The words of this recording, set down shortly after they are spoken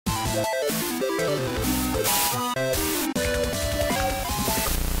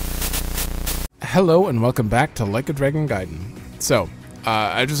Hello and welcome back to Like a Dragon Gaiden. So,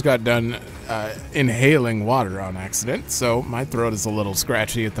 I just got done inhaling water on accident, so my throat is a little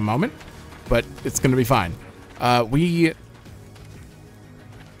scratchy at the moment, but it's gonna be fine. We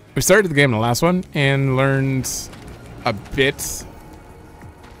started the game in the last one and learned a bit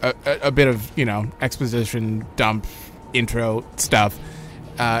of, you know, exposition, dump, intro stuff,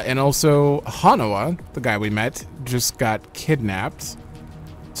 and also Hanawa, the guy we met, just got kidnapped.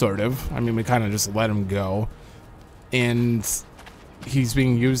 Sort of. I mean, we kind of just let him go. And he's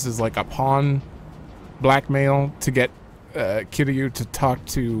being used as like a pawn, blackmail, to get Kiryu to talk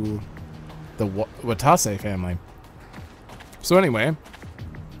to the Watase family. So anyway,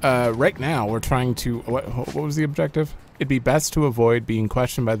 right now we're trying to... What was the objective? It'd be best to avoid being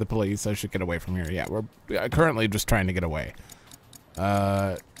questioned by the police. I should get away from here. Yeah, we're currently just trying to get away.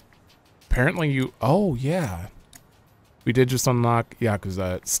 Apparently you... Oh, yeah. We did just unlock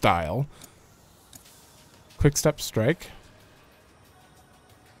Yakuza style. Quick step strike.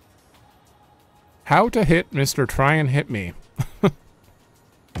 How to hit Mr. Try and Hit Me.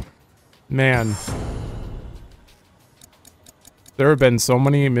 Man. There have been so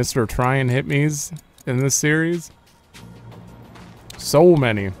many Mr. Try and Hit Me's in this series. So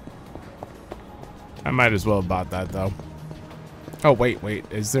many. I might as well have bought that though. Oh, wait.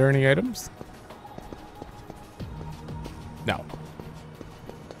 Is there any items? No.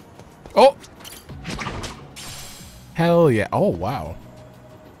 Oh! Hell yeah. Oh, wow.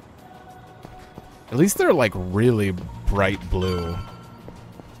 At least they're like really bright blue.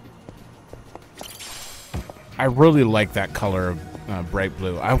 I really like that color of bright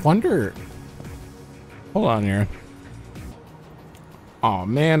blue. I wonder... Hold on here. Oh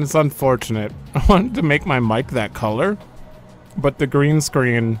man, it's unfortunate. I wanted to make my mic that color, but the green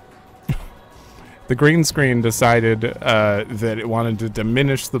screen... The green screen decided that it wanted to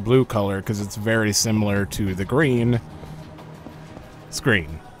diminish the blue color because it's very similar to the green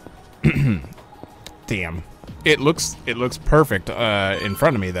screen. Damn. It looks perfect in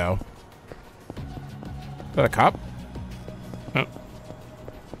front of me though. Is that a cop? Oh.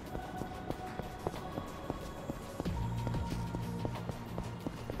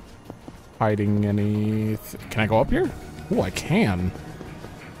 Hiding any... Can I go up here? Oh, I can.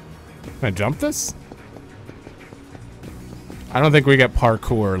 Can I jump this? I don't think we get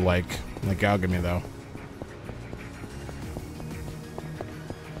parkour like Alchemy though.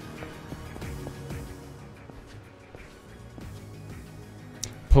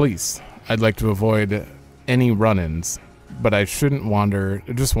 Police. I'd like to avoid any run-ins, but I shouldn't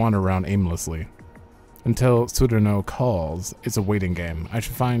just wander around aimlessly. Until Tsuruno calls, it's a waiting game. I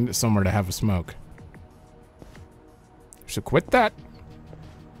should find somewhere to have a smoke. Should quit that.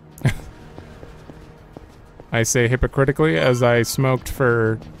 I say hypocritically as I smoked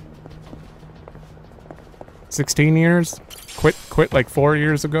for 16 years. Quit like 4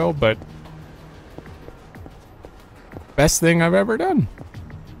 years ago, but best thing I've ever done.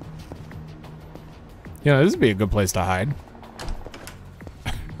 You know, this would be a good place to hide.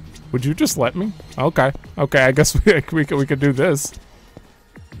 Would you just let me? Okay, I guess we could do this.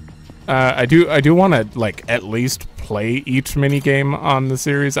 I do want to like at least play each mini game on the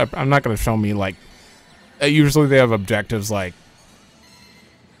series. I'm not going to show me like. Usually they have objectives like,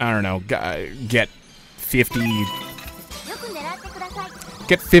 I don't know, get 15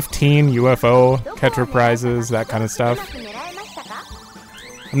 UFO catcher prizes, that kind of stuff.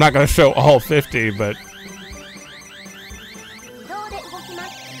 I'm not going to show all 50, but...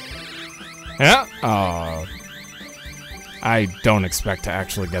 Yeah? Oh. I don't expect to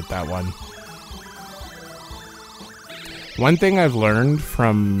actually get that one. One thing I've learned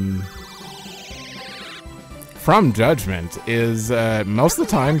from Judgment is most of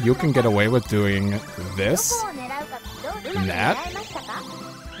the time you can get away with doing this and that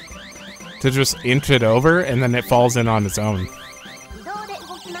to just inch it over and then it falls in on its own.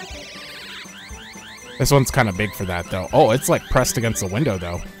 This one's kind of big for that though. Oh, it's like pressed against the window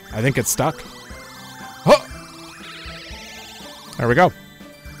though. I think it's stuck. Oh! There we go.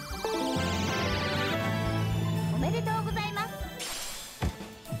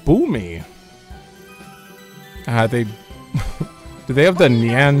 Boomy. Do they have the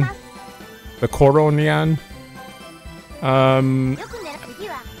Nyan? The Koro Nyan?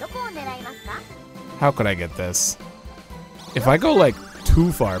 How could I get this? If I go like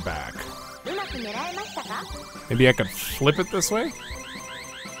too far back, maybe I could flip it this way?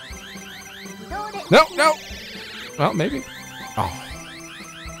 No! Well, maybe. Oh.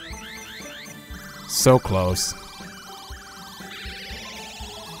 So close.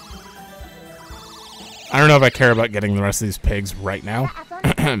 I don't know if I care about getting the rest of these pigs right now.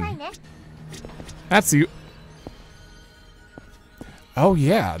 That's you. Oh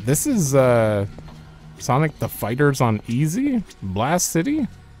yeah, this is Sonic the Fighters on Easy? Blast City?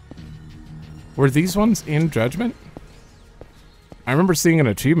 Were these ones in Judgment? I remember seeing an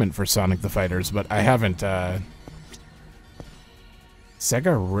achievement for Sonic the Fighters, but I haven't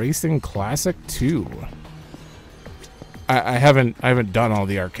Sega Racing Classic 2. I haven't done all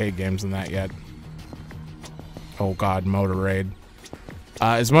the arcade games in that yet. Oh god, Motor Raid.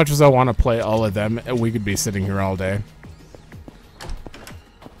 As much as I want to play all of them, we could be sitting here all day.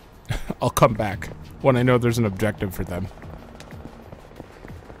 I'll come back when I know there's an objective for them.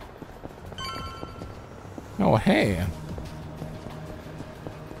 Oh, hey.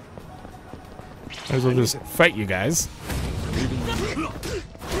 Might as well just fight you guys.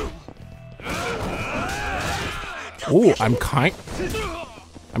 Ooh, I'm kind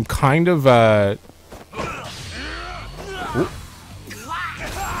of, ooh.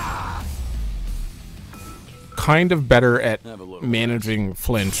 Kind of better at managing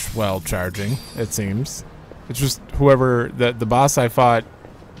flinch while charging, it seems. It's just whoever, the boss I fought,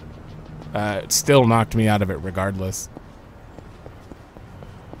 still knocked me out of it regardless.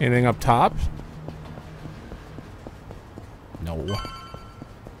 Anything up top? No.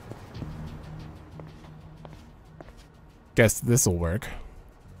 Guess this'll work.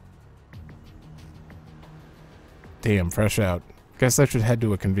 Damn, fresh out. Guess I should head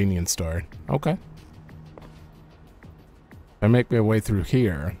to a convenience store. Okay. If I make my way through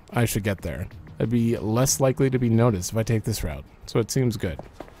here, I should get there. I'd be less likely to be noticed if I take this route, so it seems good.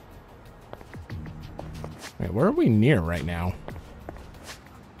 Wait, where are we near right now?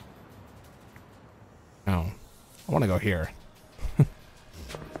 Oh, I want to go here.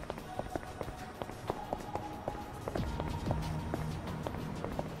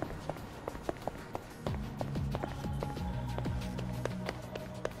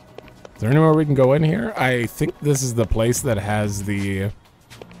 Is there anywhere we can go in here? I think this is the place that has the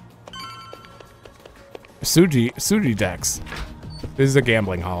Suji decks. This is a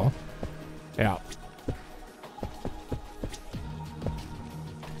gambling hall. Yeah.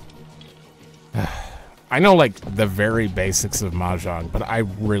 I know like the very basics of Mahjong, but I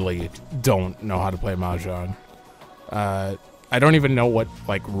really don't know how to play Mahjong. I don't even know what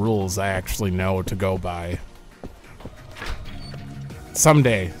like rules I actually know to go by.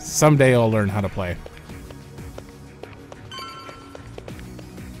 Someday I'll learn how to play.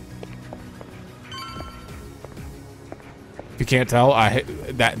 If you can't tell,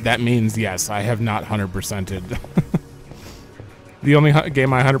 that means yes, I have not 100%ed. The only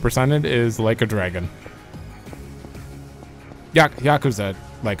game I 100%ed is Like a Dragon. Yakuza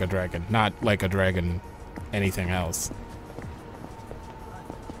Like a Dragon, not Like a Dragon anything else.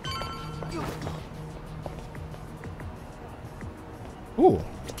 Ooh,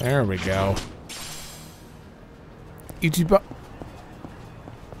 there we go. Ichiba.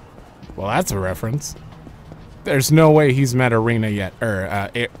 Well, that's a reference. There's no way he's met Arena yet.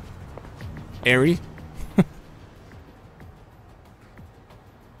 Eri?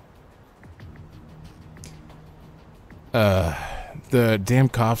 The damn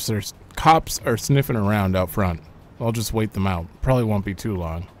cops are sniffing around out front. I'll just wait them out. Probably won't be too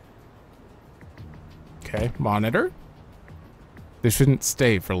long. Okay, monitor. They shouldn't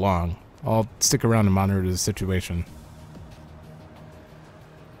stay for long. I'll stick around and monitor the situation.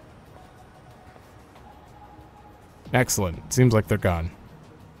 Excellent. Seems like they're gone.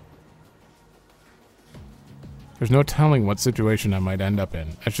 There's no telling what situation I might end up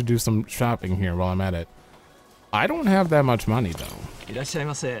in. I should do some shopping here while I'm at it. I don't have that much money, though.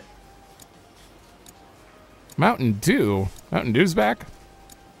 Mountain Dew? Mountain Dew's back?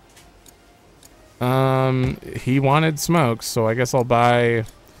 He wanted smokes, so I guess I'll buy...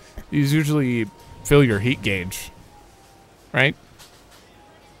 These usually fill your heat gauge, right?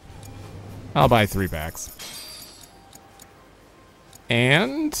 I'll buy 3 packs.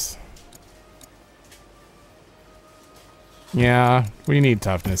 And... yeah, we need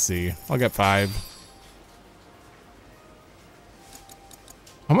toughness C. I'll get 5.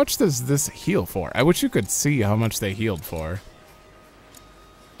 How much does this heal for? I wish you could see how much they healed for.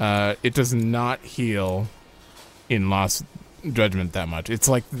 It does not heal in Lost Judgment that much. It's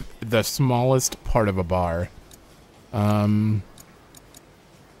like the smallest part of a bar.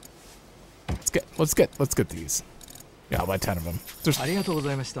 Let's get these. Yeah, I'll buy 10 of them.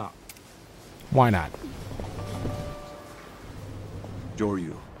 Why not?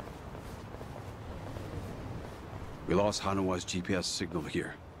 Joryu. We lost Hanawa's GPS signal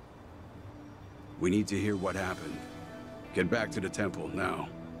here. We need to hear what happened. Get back to the temple now.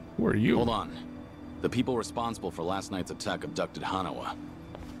 Who are you? Hold on. The people responsible for last night's attack abducted Hanawa.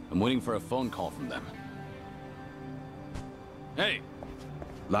 I'm waiting for a phone call from them. Hey!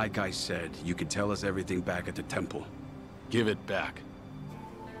 Like I said, you can tell us everything back at the temple. Give it back.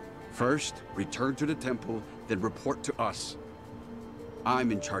 First, return to the temple, then report to us.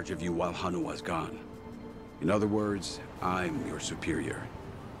 I'm in charge of you while Hanawa's gone. In other words, I'm your superior.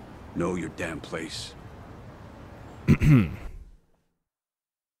 Know your damn place.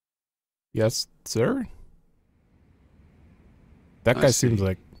 Yes, sir? That guy seems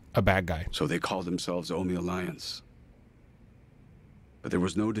like a bad guy. So they call themselves Omi Alliance. But there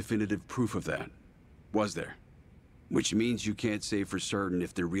was no definitive proof of that, was there? Which means you can't say for certain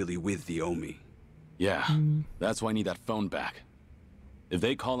if they're really with the Omi. Yeah, that's why I need that phone back. If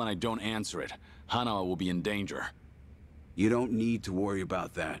they call and I don't answer it, Hanawa will be in danger. You don't need to worry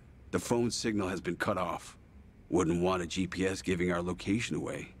about that. The phone signal has been cut off. Wouldn't want a GPS giving our location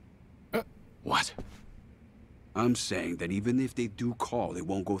away. What? I'm saying that even if they do call, it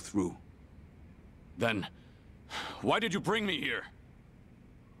won't go through. Then, why did you bring me here?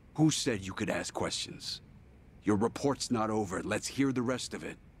 Who said you could ask questions? Your report's not over. Let's hear the rest of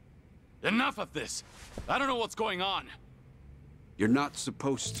it. Enough of this! I don't know what's going on. You're not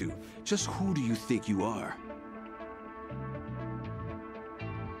supposed to. Just who do you think you are?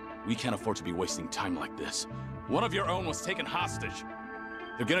 We can't afford to be wasting time like this. One of your own was taken hostage.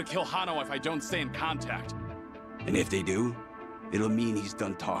 They're gonna kill Hanawa if I don't stay in contact. And if they do, it'll mean he's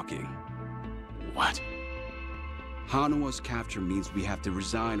done talking. What? Hanawa's capture means we have to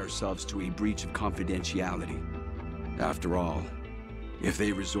resign ourselves to a breach of confidentiality. After all, if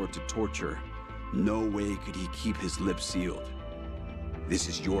they resort to torture, no way could he keep his lips sealed. This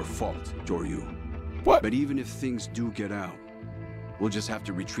is your fault, Joryu. What? But even if things do get out, we'll just have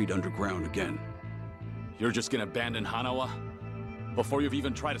to retreat underground again. You're just gonna abandon Hanawa? Before you've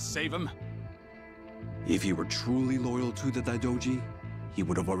even tried to save him? If he were truly loyal to the Daidoji, he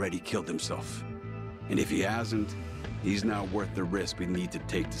would have already killed himself. And if he hasn't, he's not worth the risk we need to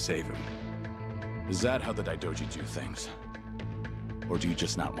take to save him. Is that how the Daidoji do things? Or do you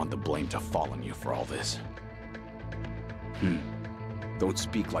just not want the blame to fall on you for all this? Don't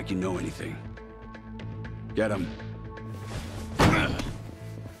speak like you know anything. Get him.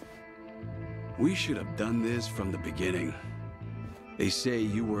 We should have done this from the beginning. They say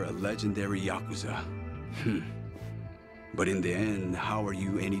you were a legendary Yakuza. But in the end, how are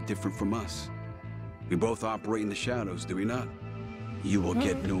you any different from us? We both operate in the shadows, do we not? You will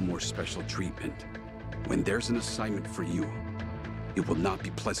get no more special treatment. When there's an assignment for you, it will not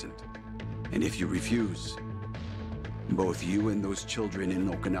be pleasant. And if you refuse, both you and those children in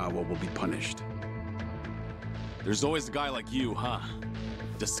Okinawa will be punished. There's always a guy like you, huh?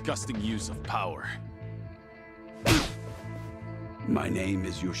 Disgusting use of power. My name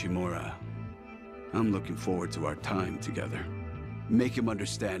is Yoshimura. I'm looking forward to our time together. Make him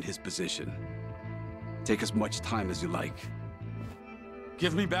understand his position. Take as much time as you like.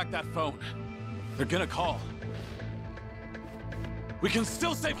 Give me back that phone. They're gonna call. We can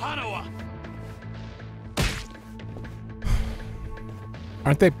still save Hanawa!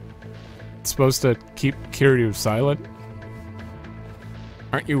 Aren't they supposed to keep Kiryu silent?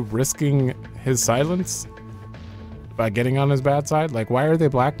 Aren't you risking his silence by getting on his bad side? Like, why are they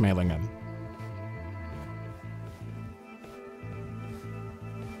blackmailing him?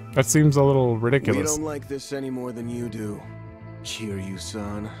 That seems a little ridiculous. We don't like this any more than you do,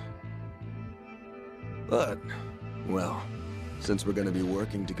 Kiryu-san. But, well, since we're gonna be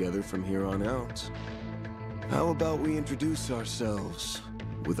working together from here on out, how about we introduce ourselves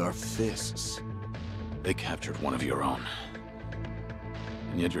with our fists? They captured one of your own.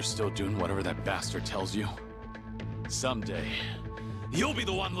 And yet you're still doing whatever that bastard tells you? Someday, you'll be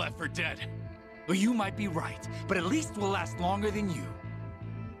the one left for dead. Well, you might be right, but at least we'll last longer than you.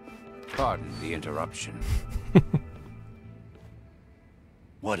 Pardon the interruption.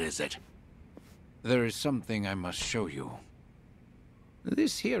 What is it? There is something I must show you.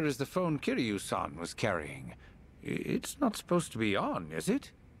 This here is the phone Kiryu-san was carrying. It's not supposed to be on, is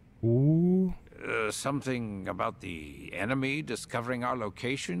it? Ooh. Something about the enemy discovering our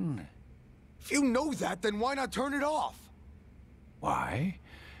location? If you know that, then why not turn it off? Why?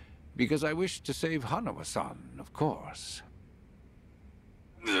 Because I wish to save Hanawa-san, of course.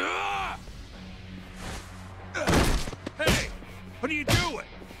 Hey! What are you doing?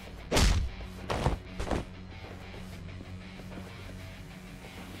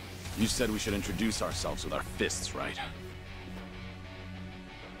 You said we should introduce ourselves with our fists, right?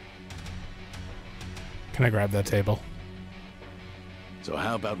 Can I grab that table? So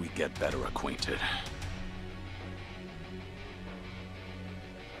how about we get better acquainted?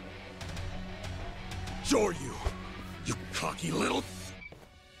 Joryu, you cocky little...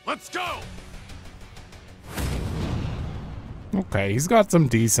 Let's go! Okay, he's got some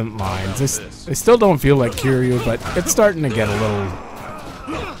decent lines. They still don't feel like Kiryu, but it's starting to get a little...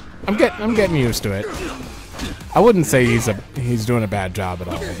 I'm getting used to it. I wouldn't say he's doing a bad job at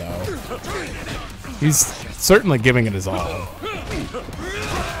all, though. He's certainly giving it his all.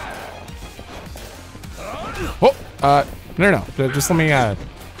 Oh, no, just let me,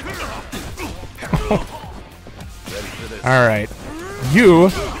 Alright. You...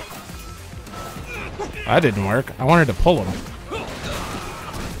 That didn't work. I wanted to pull him.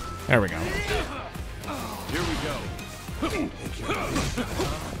 There we go. Here we go.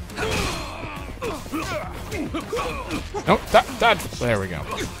 Nope, that, there we go.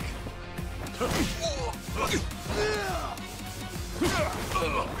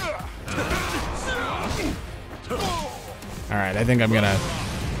 Alright, I think I'm gonna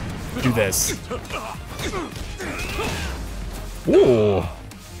do this. Ooh.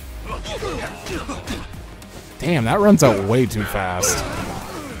 Damn, that runs out way too fast.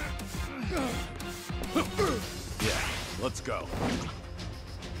 Yeah, let's go.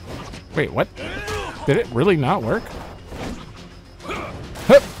 Wait, what? Did it really not work?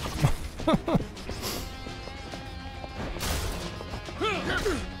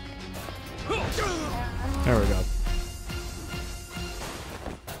 There we go.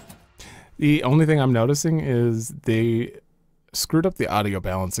 The only thing I'm noticing is they screwed up the audio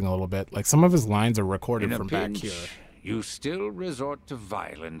balancing a little bit. Like, some of his lines are recorded from back here. You still resort to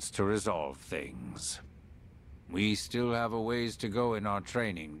violence to resolve things. We still have a ways to go in our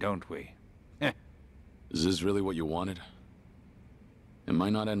training, don't we? Is this really what you wanted? It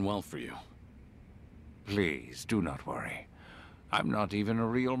might not end well for you. Please, do not worry. I'm not even a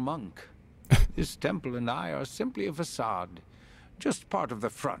real monk. This temple and I are simply a facade. Just part of the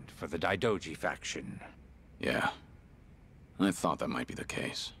front for the Daidoji faction. Yeah. I thought that might be the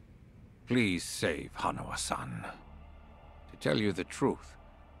case. Please save Hanawa-san. To tell you the truth,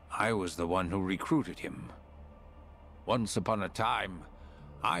 I was the one who recruited him. Once upon a time,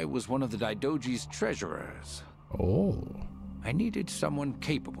 I was one of the Daidoji's treasurers. Oh. I needed someone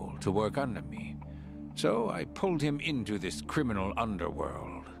capable to work under me, so I pulled him into this criminal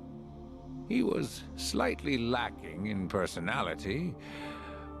underworld. He was slightly lacking in personality,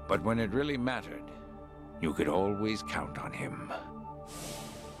 but when it really mattered, you could always count on him.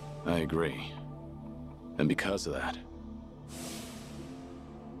 I agree. And because of that,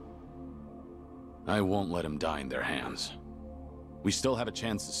 I won't let him die in their hands. We still have a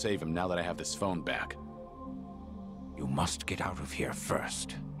chance to save him now that I have this phone back. You must get out of here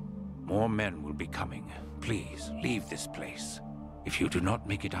first. More men will be coming. Please, leave this place. If you do not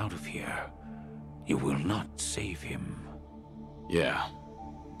make it out of here, you will not save him. Yeah,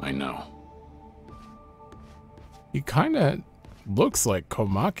 I know. He kind of looks like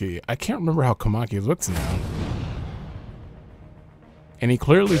Komaki. I can't remember how Komaki looks now. And he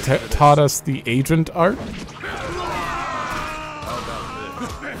clearly taught us the agent art.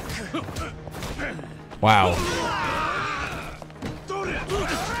 Wow.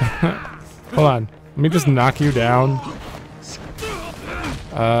 Hold on. Let me just knock you down.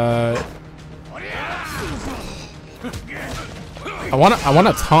 I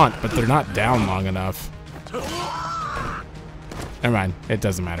wanna taunt, but they're not down long enough. Never mind. It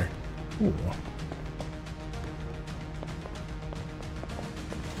doesn't matter. Ooh.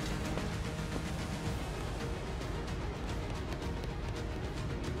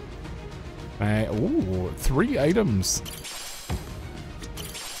 Ooh, 3 items.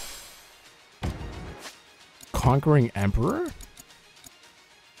 Conquering Emperor?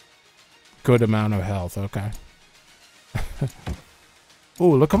 Good amount of health, okay.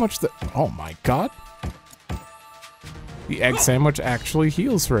 Ooh, look how much oh my god. The egg sandwich actually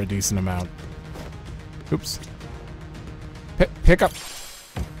heals for a decent amount. Oops. Pick up.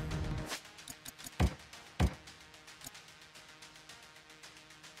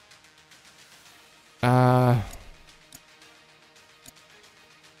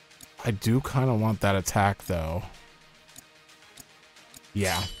 I do kind of want that attack, though.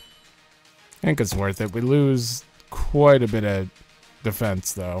 Yeah. I think it's worth it. We lose quite a bit of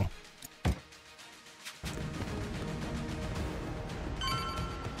defense, though.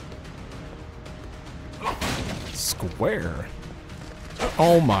 Square.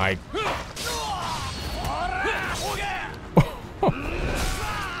 Oh my.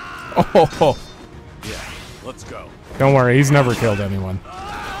 Oh. Yeah, let's go. Don't worry, he's never killed anyone.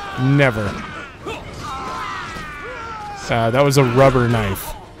 Never. That was a rubber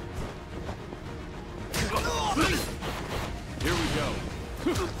knife. Here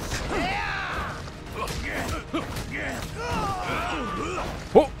we go.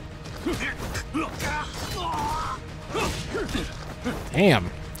 Oh. Damn.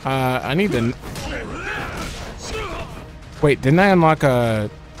 I need to... Wait, didn't I unlock a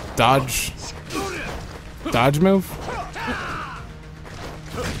dodge move? I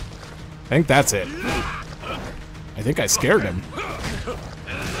think that's it. I think I scared him.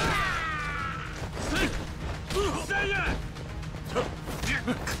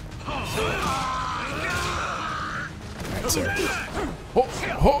 Alright, sir. Oh,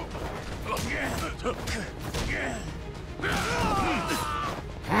 oh.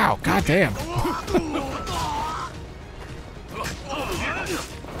 Ow, goddamn.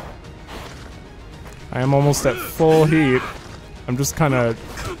 I am almost at full heat. I'm just kind of...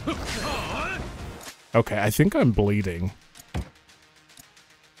 Okay, I think I'm bleeding.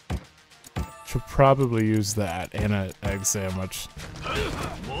 Should probably use that and an egg sandwich.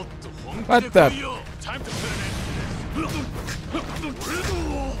 What the...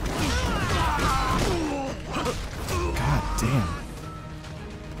 God damn.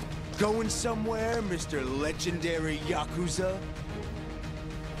 Going somewhere, Mr. Legendary Yakuza?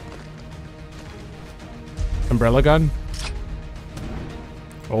 Umbrella gun?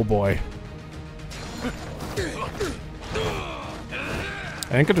 Oh boy.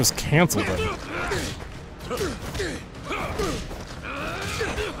 I think I just canceled it.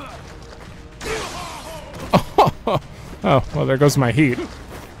 Oh, well, there goes my heat.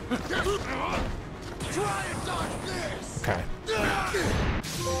 Okay.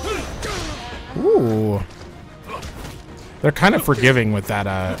 Ooh. They're kind of forgiving with that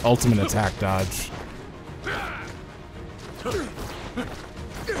ultimate attack dodge.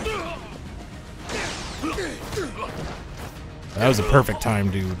 That was a perfect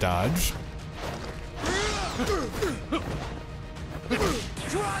time to dodge.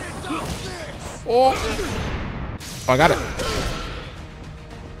 Oh, I got it.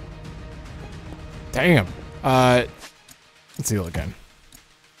 Damn. Let's heal again.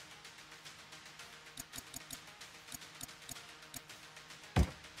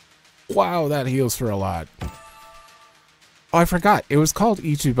 Wow, that heals for a lot. Oh, I forgot. It was called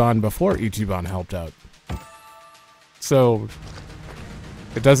Ichiban before Ichiban helped out. So,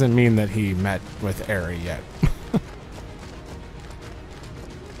 it doesn't mean that he met with Eri yet.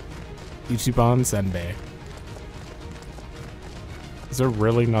 Ichiban Senbei. Is there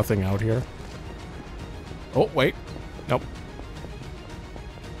really nothing out here? Oh, wait. Nope.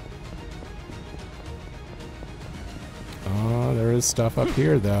 Oh, there is stuff up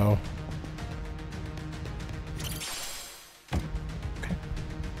here, though. Okay.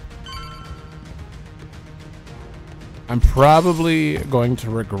 I'm probably going to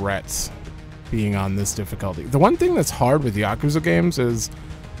regret being on this difficulty. The one thing that's hard with Yakuza games is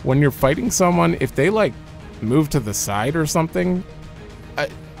when you're fighting someone, if they, like, move to the side or something,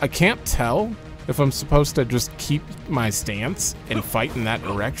 I can't tell if I'm supposed to just keep my stance and fight in that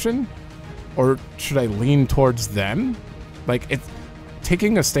direction, or should I lean towards them? Like,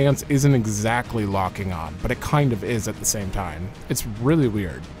 taking a stance isn't exactly locking on, but it kind of is at the same time. It's really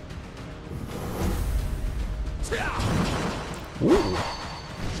weird. Ooh.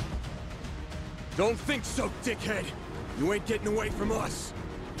 Don't think so, dickhead. You ain't getting away from us.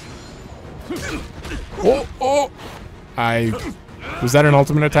 Oh, oh! Was that an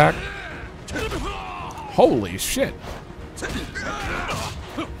ultimate attack? Holy shit.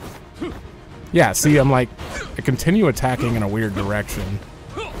 Yeah, see, I'm like, I continue attacking in a weird direction.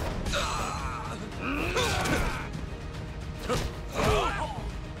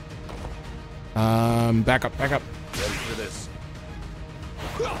 Back up, back up. Ready for this.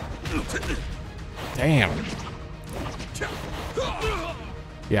 Damn.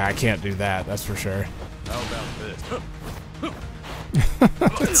 Yeah, I can't do that, that's for sure. How about this?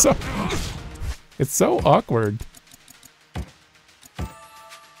 It's so awkward.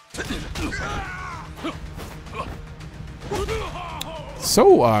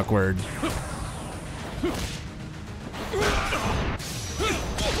 So awkward.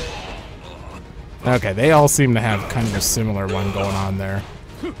 Okay, they all seem to have kind of a similar one going on there.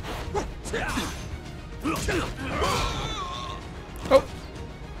 Oh.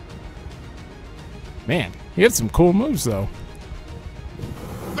 Man, he had some cool moves though.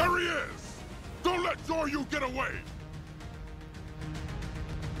 There he is! Don't let Joryu get away!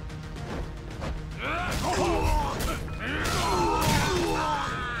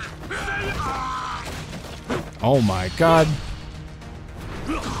 Oh my god.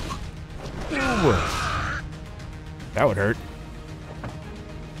 Ooh. That would hurt.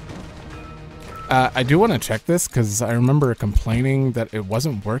 I do want to check this because I remember complaining that it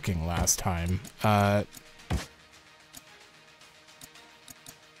wasn't working last time.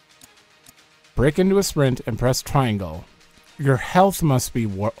 Break into a sprint and press triangle. Your health must be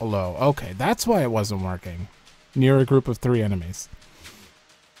low. Okay, that's why it wasn't working. Near a group of 3 enemies.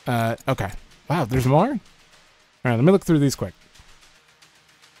 Okay. Wow, there's more? Alright, let me look through these quick.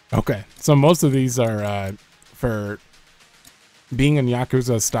 Okay, so most of these are for being in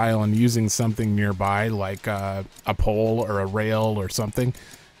Yakuza style and using something nearby, like a pole or a rail or something.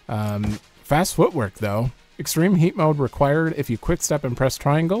 Fast footwork, though. Extreme heat mode required. If you quick step and press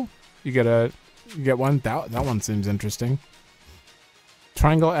triangle, you get one. That one seems interesting.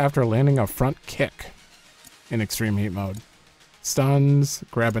 Triangle after landing a front kick in extreme heat mode. Stuns,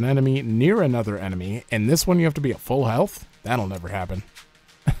 grab an enemy near another enemy. And this one you have to be at full health? That'll never happen.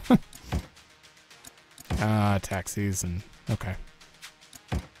 Taxis and... okay.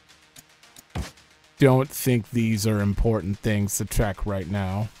 Don't think these are important things to check right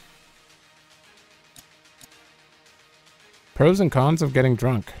now. Pros and cons of getting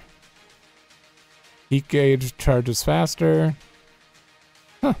drunk. Heat gauge charges faster.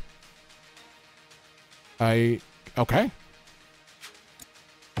 Huh. Okay.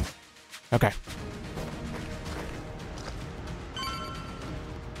 Okay.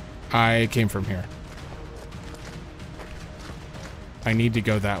 I came from here. I need to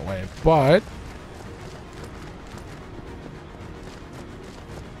go that way, but...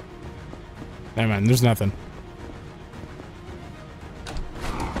 never mind, there's nothing.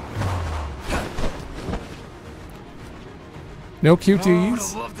 No QTs? Oh, I'd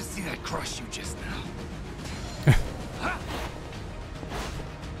love to see that crush you just now.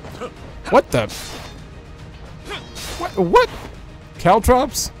 What the? What?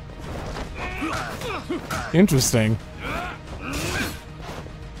 Caltrops? Interesting.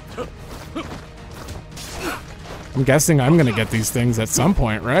 I'm guessing I'm gonna get these things at some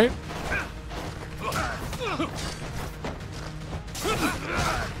point, right?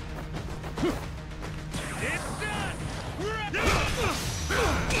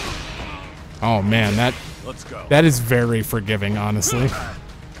 Oh man, that is very forgiving, honestly.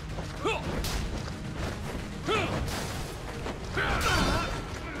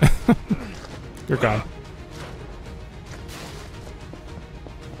 You're gone.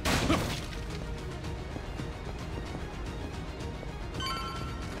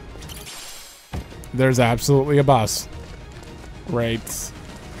 There's absolutely a boss right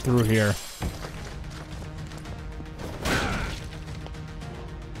through here.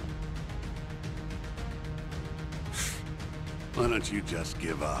 Why don't you just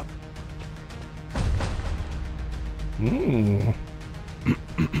give up? Ooh.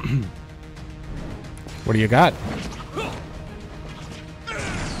 What do you got?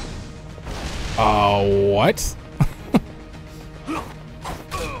 Oh, what?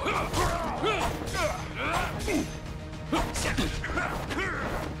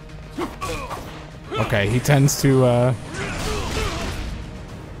 Okay, he tends to,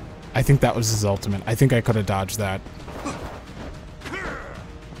 I think that was his ultimate. I think I could have dodged that.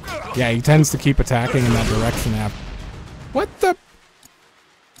 Yeah, he tends to keep attacking in that direction after. What the?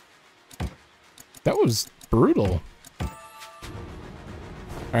 That was brutal.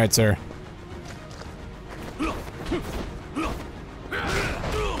 Alright, sir.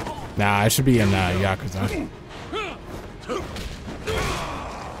 Nah, I should be in Yakuza.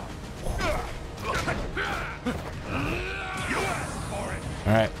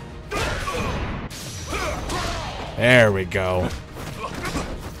 Alright. There we go.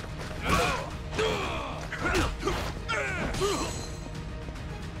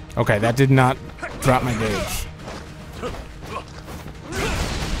 Okay, that did not drop my gauge.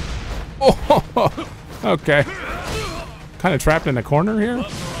 Oh, okay. Kind of trapped in a corner here.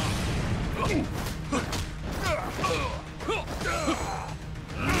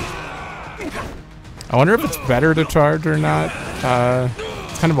 I wonder if it's better to charge or not.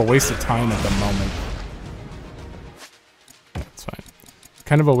 It's kind of a waste of time at the moment. That's fine. It's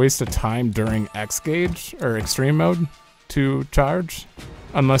kind of a waste of time during X gauge or extreme mode to charge,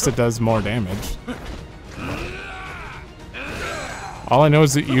 unless it does more damage. All I know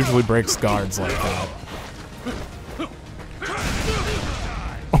is it usually breaks guards like that.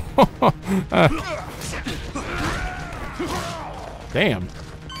 Damn.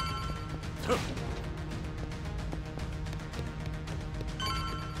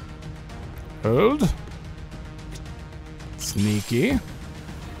 Hold. Sneaky.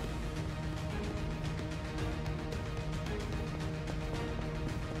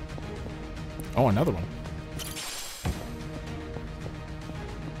 Oh, another one.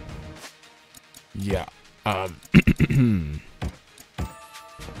 Yeah.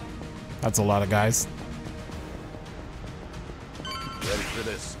 That's a lot of guys. Ready for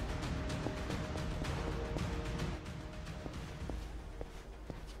this?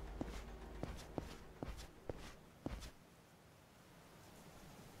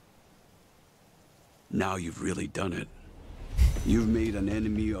 Now you've really done it. You've made an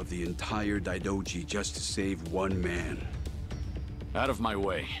enemy of the entire Daidoji just to save one man. Out of my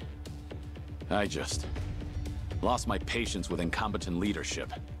way. I just lost my patience with incompetent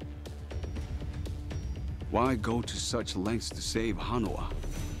leadership. Why go to such lengths to save Hanawa?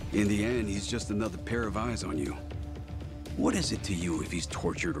 In the end, he's just another pair of eyes on you. What is it to you if he's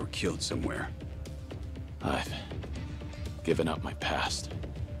tortured or killed somewhere? I've given up my past,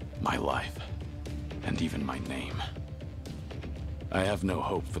 my life, and even my name. I have no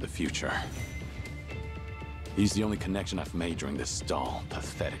hope for the future. He's the only connection I've made during this dull,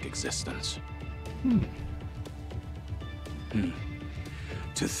 pathetic existence.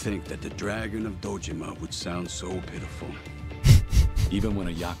 To think that the Dragon of Dojima would sound so pitiful. Even when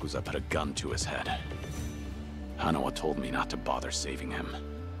a Yakuza put a gun to his head, Hanawa told me not to bother saving him.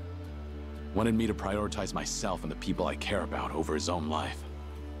 Wanted me to prioritize myself and the people I care about over his own life.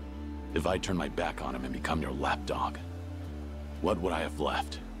 If I turn my back on him and become your lapdog, what would I have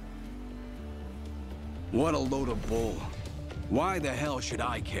left? What a load of bull. Why the hell should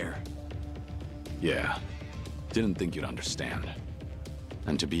I care? Yeah, didn't think you'd understand.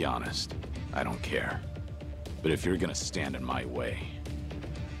 And to be honest, I don't care. But if you're gonna stand in my way,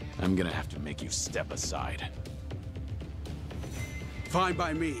 I'm gonna have to make you step aside. Fine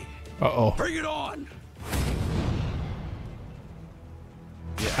by me. Uh-oh. Bring it on!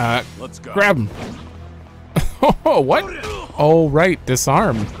 Let's go. Grab him. Oh, what? Oh, right,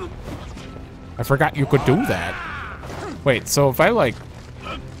 disarm. I forgot you could do that. Wait, so if I like...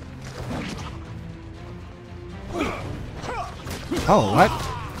 Oh, what?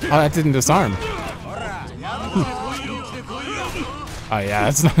 Oh, that didn't disarm. Oh yeah,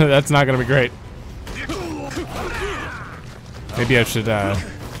 that's not gonna be great. Maybe I should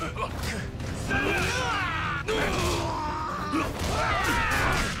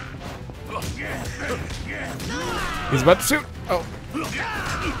He's about to shoot. Oh.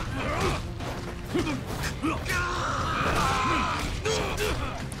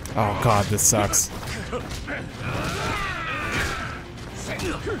 Oh god, this sucks.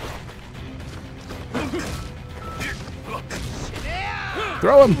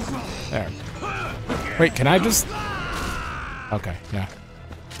 Throw him! There. Wait, can I just... Okay, yeah.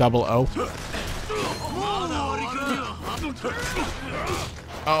 Double O.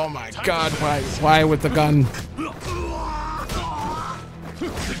 Oh my god, why with the gun?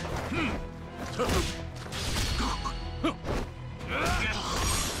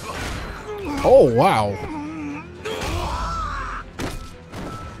 Oh, wow.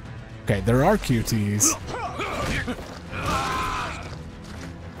 Okay, there are QTs.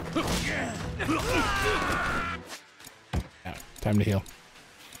 Yeah, time to heal.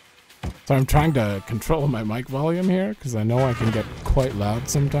 So I'm trying to control my mic volume here, because I know I can get quite loud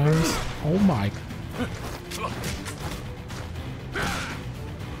sometimes. Oh my.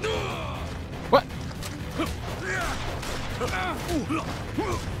 What?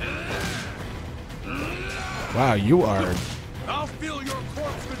 Wow, you are... I'll fill your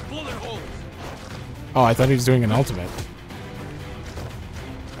corpse with bullet holes. Oh, I thought he was doing an ultimate.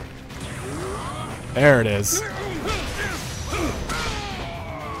 There it is.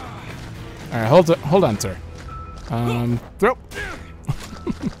 Alright, hold on, sir. Throw.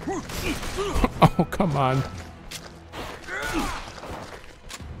 Oh, come on.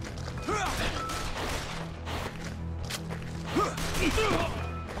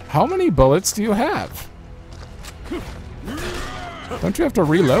 How many bullets do you have? Don't you have to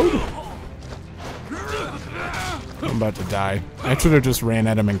reload? I'm about to die. I should have just ran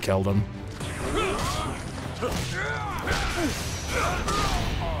at him and killed him.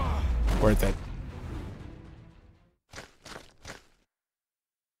 Worth it.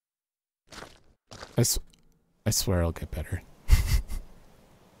 I swear I'll get better.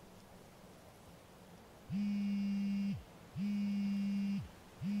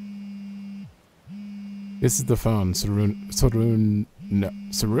 This is the phone, Saruno?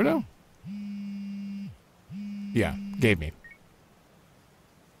 Yeah, gave me.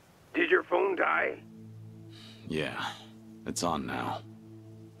 Did your phone die? Yeah, it's on now.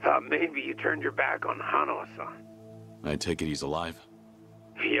 Thought maybe you turned your back on Hanawa-san. I take it he's alive?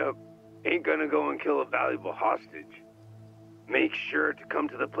 Yup. Ain't gonna go and kill a valuable hostage. Make sure to come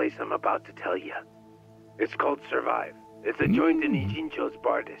to the place I'm about to tell you. It's called Survive. It's a joint in Ijincho's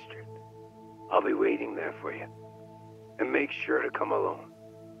bar district. I'll be waiting there for you. And make sure to come alone.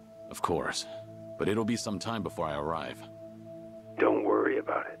 Of course. But it'll be some time before I arrive. Don't worry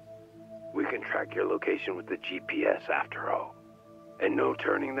about it. We can track your location with the GPS after all. And no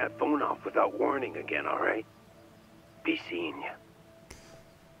turning that phone off without warning again, alright? Be seeing you.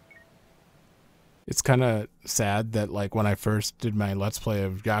 It's kind of sad that, like, when I first did my Let's Play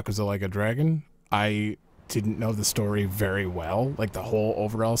of Yakuza Like a Dragon, I didn't know the story very well, like the whole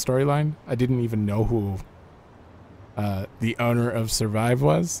overall storyline. I didn't even know who the owner of Survive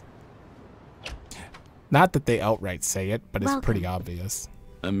was. Not that they outright say it, but it's pretty obvious.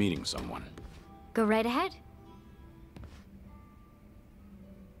 I'm meeting someone. Go right ahead.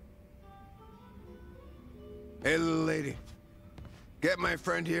 Hey, little lady. Get my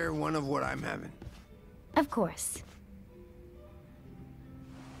friend here one of what I'm having. Of course.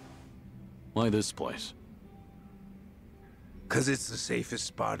 Why this place? 'Cause it's the safest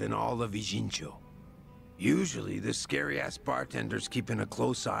spot in all of Ijincho. Usually, the scary-ass bartender's keeping a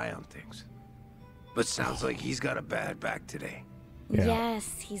close eye on things. But sounds like he's got a bad back today. Yeah.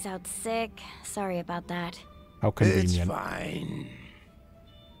 Yes, he's out sick. Sorry about that. How convenient. It's fine.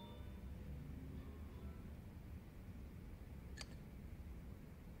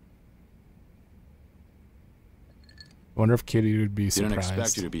 Wonder if Kitty would be surprised. Didn't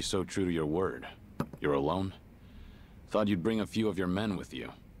expect you to be so true to your word. You're alone? Thought you'd bring a few of your men with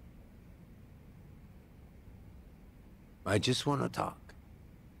you. I just want to talk.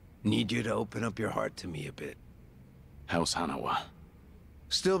 Need you to open up your heart to me a bit. How's Hanawa?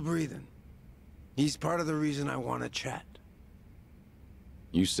 Still breathing. He's part of the reason I want to chat.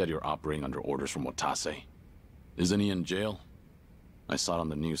 You said you're operating under orders from Watase. Isn't he in jail? I saw it on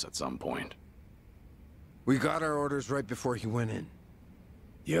the news at some point. We got our orders right before he went in.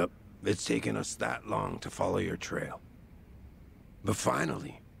 Yep, it's taken us that long to follow your trail. But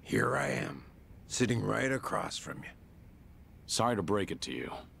finally, here I am, sitting right across from you. Sorry to break it to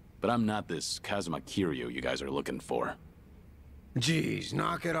you, but I'm not this Kazuma Kiryu you guys are looking for. Geez,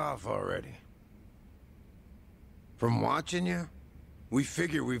 knock it off already. From watching you, we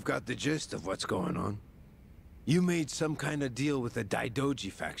figure we've got the gist of what's going on. You made some kind of deal with the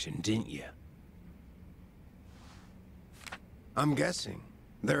Daidoji faction, didn't you? I'm guessing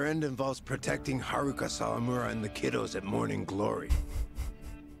their end involves protecting Haruka Sawamura and the kiddos at Morning Glory.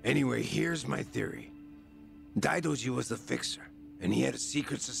 Anyway, here's my theory. Daidoji was the fixer, and he had a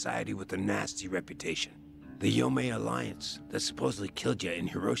secret society with a nasty reputation. The Yomei Alliance that supposedly killed you in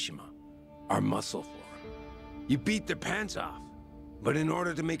Hiroshima. Our muscle for him. You beat their pants off, but in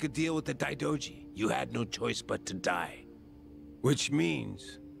order to make a deal with the Daidoji, you had no choice but to die. Which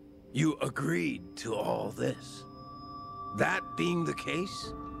means you agreed to all this. That being the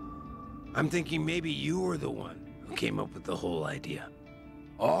case, I'm thinking maybe you were the one who came up with the whole idea.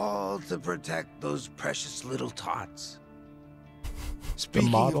 All to protect those precious little tots.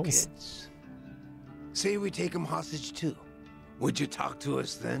 Speaking of kids, say we take them hostage too. Would you talk to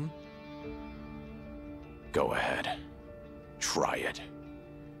us then? Go ahead. Try it.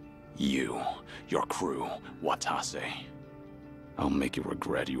 You, your crew, Watase. I'll make you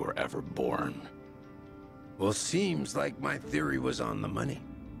regret you were ever born. Well, seems like my theory was on the money.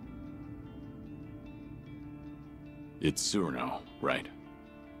 It's Tsuruno, right?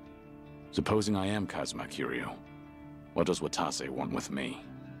 Supposing I am Kazuma Kiryu, what does Watase want with me?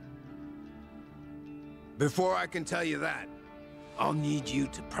 Before I can tell you that, I'll need you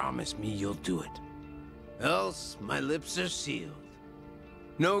to promise me you'll do it. Else, my lips are sealed.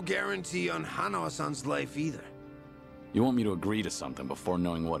 No guarantee on Hanawa-san's life either. You want me to agree to something before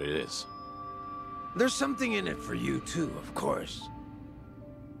knowing what it is? There's something in it for you too, of course.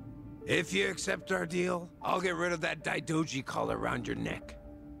 If you accept our deal, I'll get rid of that Daidoji collar around your neck.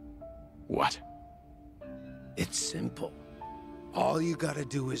 What? It's simple. All you gotta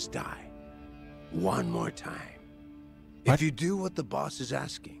do is die. One more time. What? If you do what the boss is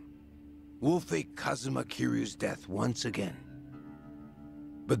asking, we'll fake Kazuma Kiryu's death once again.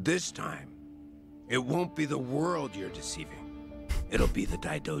 But this time, it won't be the world you're deceiving. It'll be the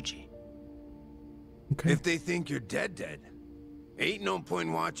Daidoji. Okay. If they think you're dead, ain't no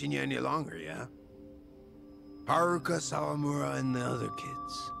point watching you any longer, yeah? Haruka, Sawamura, and the other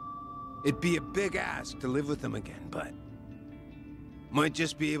kids. It'd be a big ask to live with them again, but might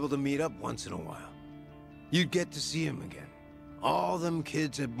just be able to meet up once in a while. You'd get to see them again. All them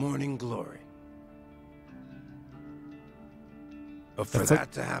kids at Morning Glory. But for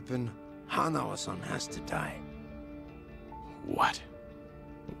that to happen, Hanawa-san has to die. What?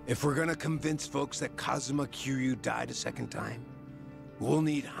 If we're gonna convince folks that Kazuma Kiryu died a second time, we'll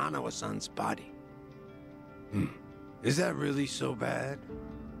need Hanawa-san's body. Is that really so bad?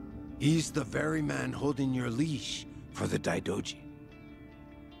 He's the very man holding your leash for the Daidoji.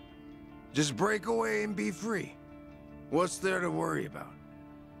 Just break away and be free. What's there to worry about?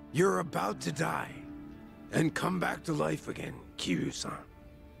 You're about to die and come back to life again, Kiryu-san.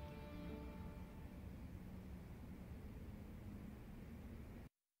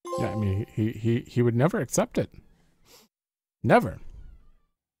 Yeah, I mean, he would never accept it. Never.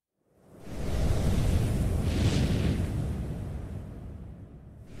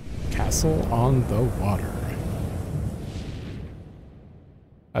 Castle on the water.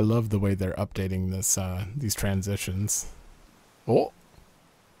 I love the way they're updating this these transitions. Oh.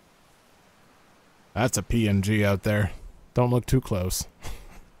 That's a PNG out there. Don't look too close.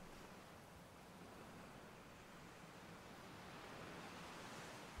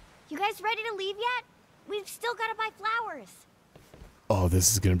 You guys ready to leave yet? We've still got to buy flowers. Oh,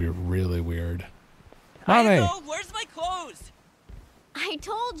 this is going to be really weird. I Honey. know, where's my clothes? I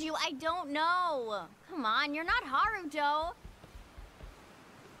told you I don't know. Come on, you're not Haruto.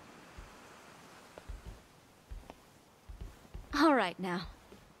 All right now.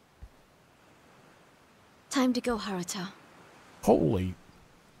 Time to go, Haruto. Holy.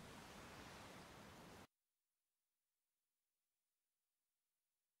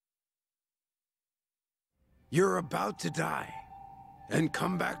 You're about to die and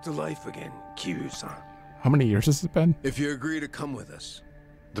come back to life again, Kiryu-san. How many years has it been? If you agree to come with us,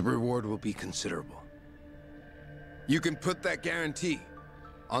 the reward will be considerable. You can put that guarantee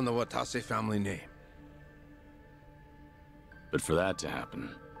on the Watase family name. But for that to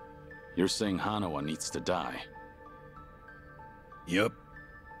happen, you're saying Hanawa needs to die. Yup.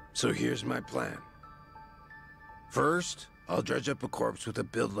 So here's my plan. First, I'll dredge up a corpse with a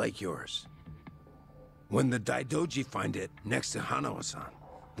build like yours. When the Daidoji find it next to Hanawa-san,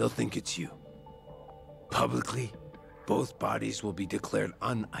 they'll think it's you. Publicly, both bodies will be declared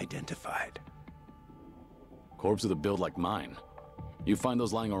unidentified. Corpse with a build like mine. You find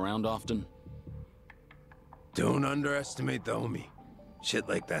those lying around often? Don't underestimate the Omi. Shit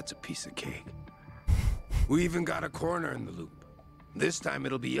like that's a piece of cake. We even got a coroner in the loop. This time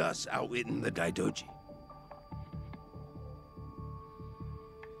it'll be us outwitting the Daidoji.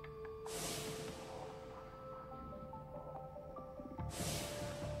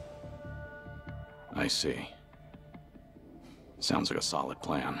 I see. Sounds like a solid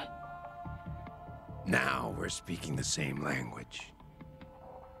plan. Now we're speaking the same language.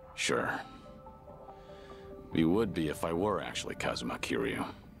 Sure. We would be if I were actually Kazuma Kiryu.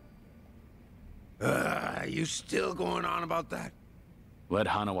 You still going on about that? Let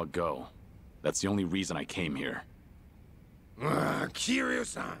Hanawa go. That's the only reason I came here.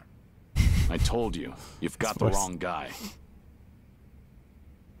 Kiryu-san! I told you, you've got the wrong guy.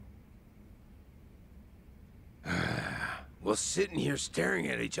 Well, sitting here staring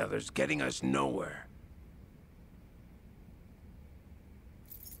at each other's getting us nowhere.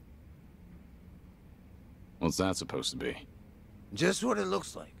 What's that supposed to be? Just what it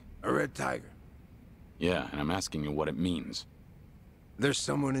looks like. A red tiger. Yeah, and I'm asking you what it means. There's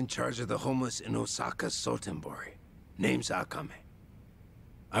someone in charge of the homeless in Osaka's Sotenbori. Name's Akame.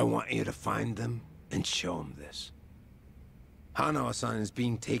 I want you to find them and show them this. Hanawa-san is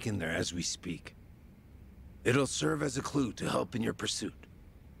being taken there as we speak. It'll serve as a clue to help in your pursuit.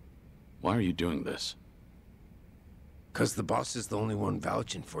 Why are you doing this? 'Cause the boss is the only one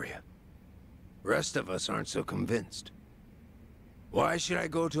vouching for you. Rest of us aren't so convinced. Why should I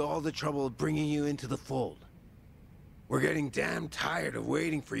go to all the trouble of bringing you into the fold? We're getting damn tired of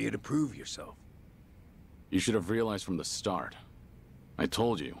waiting for you to prove yourself. You should have realized from the start. I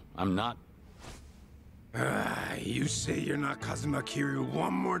told you, I'm not... You say you're not Kazuma Kiryu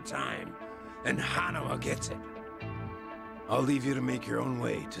one more time, and Hanawa gets it. I'll leave you to make your own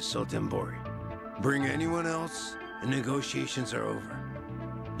way to Sotenbori. Bring anyone else, and negotiations are over.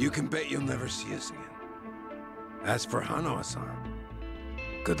 You can bet you'll never see us again. As for Hanawa-san,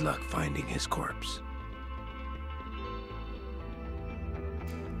 good luck finding his corpse.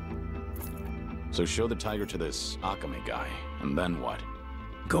 So show the tiger to this Akame guy, and then what?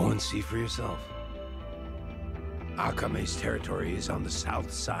 Go and see for yourself. Akame's territory is on the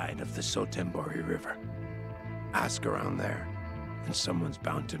south side of the Sotenbori River. Ask around there, and someone's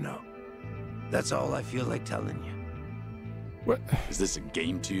bound to know. That's all I feel like telling you. What? Is this a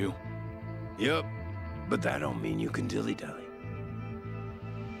game to you? Yup, but that don't mean you can dilly-dally.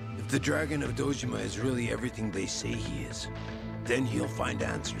 If the Dragon of Dojima is really everything they say he is, then he'll find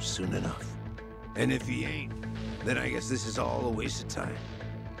answers soon enough. And if he ain't, then I guess this is all a waste of time.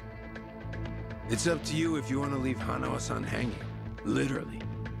 It's up to you if you want to leave Hanawa-san hanging. Literally.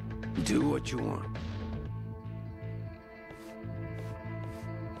 Do what you want.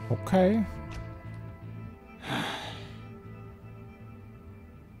 Okay.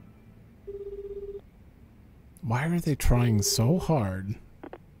 Why are they trying so hard?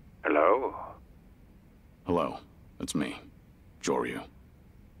 Hello? Hello, it's me, Joryu.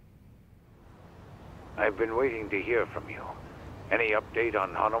 I've been waiting to hear from you. Any update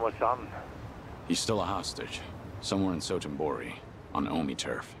on Hanawa-san? He's still a hostage, somewhere in Sotenbori, on Omi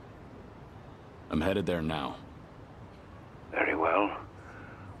turf. I'm headed there now. Very well.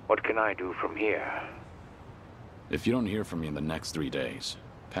 What can I do from here? If you don't hear from me in the next 3 days,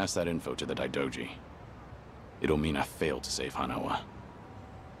 pass that info to the Daidoji. It'll mean I failed to save Hanawa.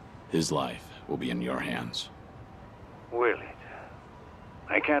 His life will be in your hands. Will it?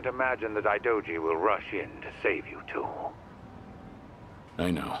 I can't imagine the Daidoji will rush in to save you two.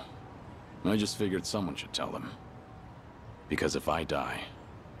 I know. I just figured someone should tell them. Because if I die,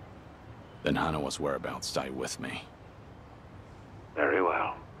 then Hanawa's whereabouts die with me. Very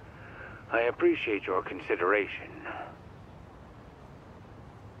well. I appreciate your consideration.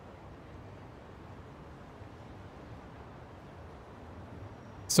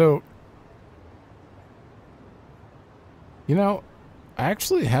 So, you know, I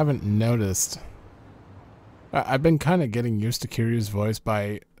actually haven't noticed. I've been kind of getting used to Kiryu's voice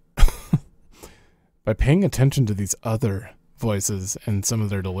by by paying attention to these other voices and some of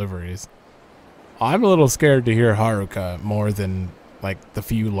their deliveries. I'm a little scared to hear Haruka more than like the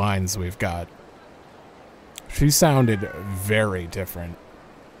few lines we've got. She sounded very different.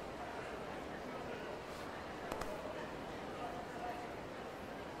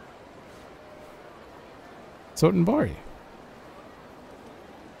 Sotenbori.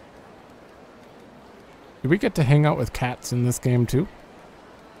 Do we get to hang out with cats in this game too?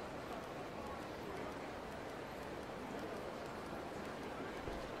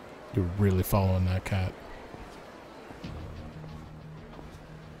 You're really following that cat.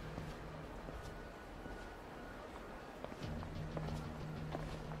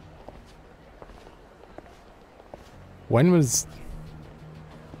 When was...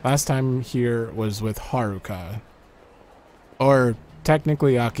 Last time here was with Haruka. Or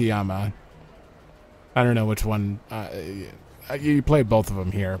technically Akiyama. I don't know which one. You played both of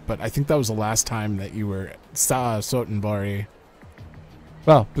them here, but I think that was the last time that you saw Sotenbori.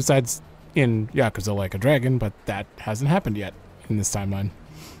 Well, besides in Yakuza Like a Dragon, but that hasn't happened yet in this timeline.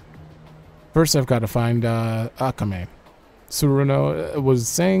 First, I've got to find Akame. Tsuruno was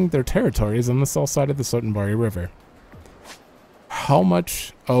saying their territory is on the south side of the Sotenbori River. How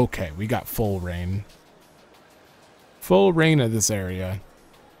much? Okay, we got full reign. Full reign of this area.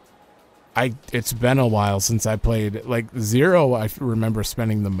 It's been a while since I played, like, Zero, I remember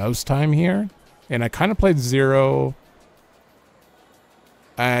spending the most time here. And I kind of played Zero.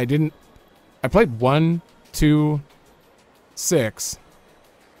 I played 1, 2, 6.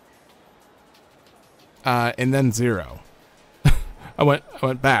 And then 0. I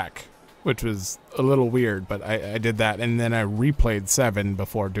went back, which was a little weird, but I did that. And then I replayed 7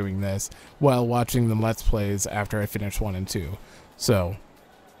 before doing this, while watching the Let's Plays after I finished 1 and 2. So...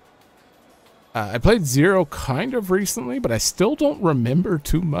 I played 0 kind of recently, but I still don't remember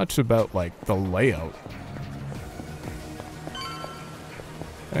too much about, like, the layout.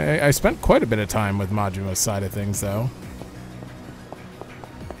 I spent quite a bit of time with Majuma's side of things, though.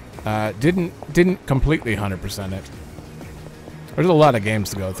 Didn't completely 100% it. There's a lot of games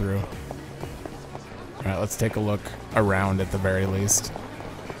to go through. Alright, let's take a look around at the very least.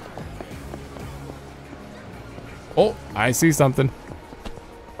 Oh, I see something.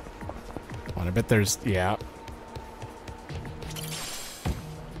 I bet there's... yeah.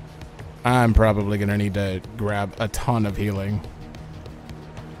 I'm probably gonna need to grab a ton of healing.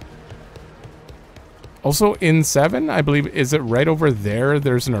 Also, in 7, I believe, is it right over there?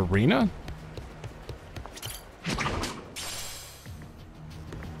 There's an arena?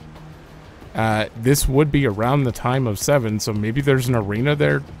 This would be around the time of 7, so maybe there's an arena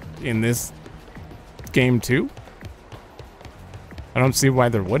there in this game too? I don't see why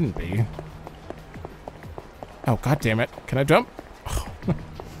there wouldn't be. Oh, god damn it. Can I jump? Oh.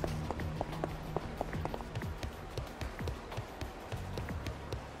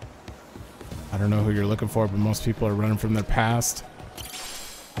 I don't know who you're looking for, but most people are running from their past.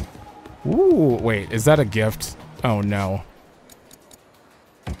 Ooh, wait, is that a gift? Oh, no.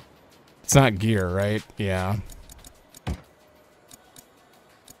 It's not gear, right? Yeah.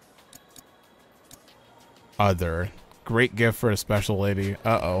 Other. Great gift for a special lady.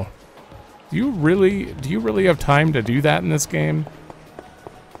 Uh-oh. Do you really have time to do that in this game?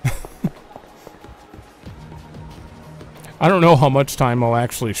 I don't know how much time I'll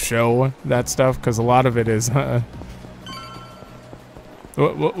actually show that stuff, because a lot of it is,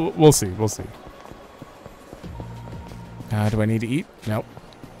 We'll see. We'll see. Do I need to eat? Nope.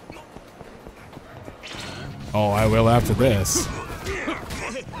 Oh, I will after this.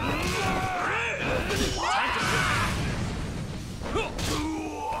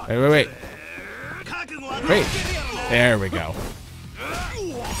 Wait. Wait. There we go.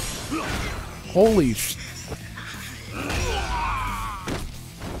 Holy sh...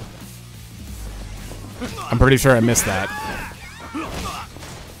 I'm pretty sure I missed that.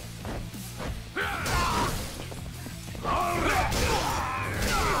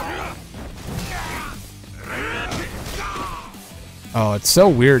 Oh, it's so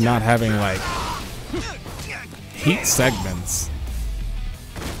weird not having, like, heat segments.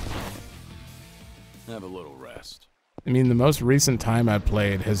 Have a little rest. I mean, the most recent time I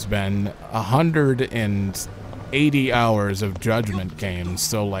played has been 180 hours of Judgment games,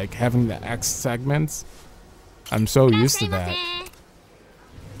 so, like, having the X segments, I'm so used to that.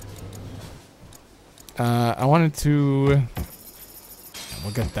 I wanted to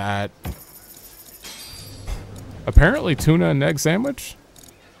look at that. Apparently tuna and egg sandwich,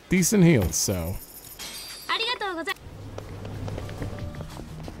 decent heals, so.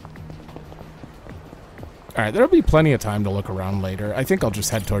 Alright, there'll be plenty of time to look around later. I think I'll just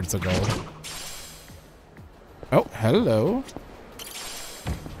head towards the goal. Oh, hello.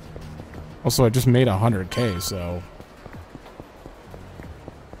 Also, I just made 100K, so.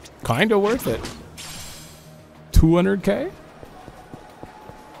 Kinda worth it. 200K?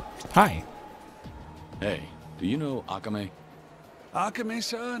 Hi. Hey. Do you know Akame?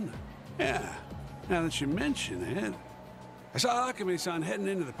 Akame-san? Yeah, now that you mention it. I saw Akame-san heading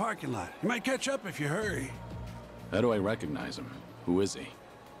into the parking lot. You might catch up if you hurry. How do I recognize him? Who is he?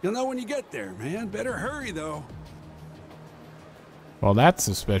 You'll know when you get there, man. Better hurry, though. Well, that's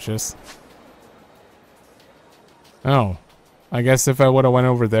suspicious. Oh. I guess if I would have went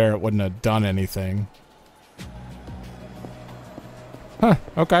over there, it wouldn't have done anything. Huh,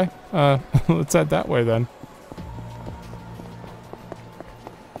 okay. Let's head that way, then.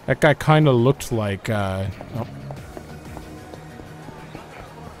 That guy kind of looked like, oh.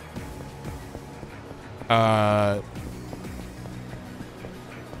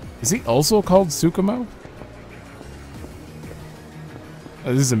 Is he also called Tsukumo?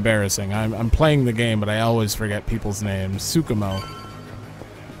 Oh, this is embarrassing. I'm playing the game, but I always forget people's names. Tsukumo.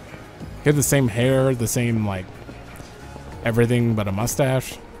 He had the same hair, the same, like, everything but a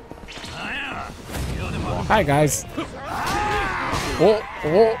mustache. Hi, guys. Oh.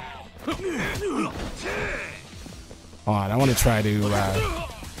 Hold on, I want to try to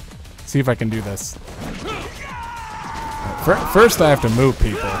see if I can do this. First, I have to move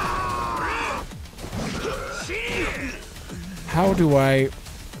people. How do I...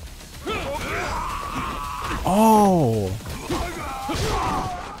 Oh!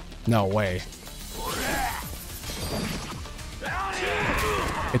 No way.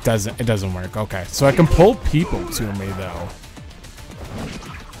 It doesn't work. Okay, so I can pull people to me though.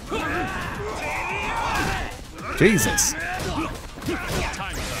 Jesus.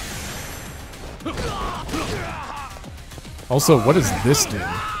 Also, what does this do?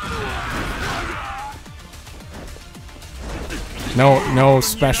 No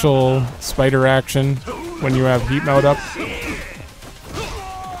special spider action when you have heat mode up.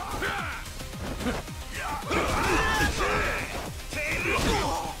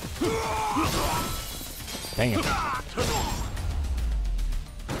 Dang it.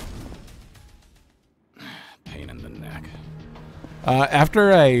 Pain in the neck.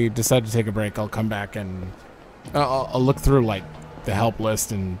 After I decide to take a break, I'll come back and I'll look through like the help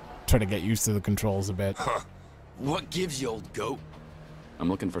list and try to get used to the controls a bit. Huh. What gives you, old goat? I'm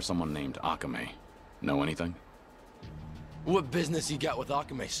looking for someone named Akame. Know anything? What business you got with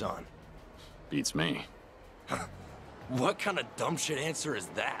Akame-san? Beats me. What kind of dumb shit answer is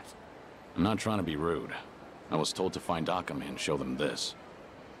that? I'm not trying to be rude. I was told to find Akame and show them this.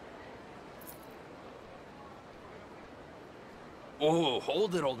 Oh,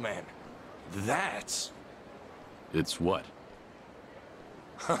 hold it, old man. That's... It's what?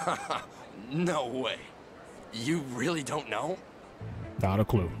 No way. You really don't know? Not a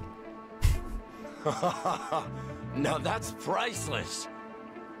clue. Now that's priceless.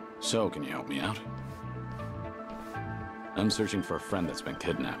 So, can you help me out? I'm searching for a friend that's been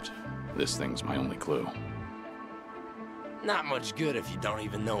kidnapped. This thing's my only clue. Not much good if you don't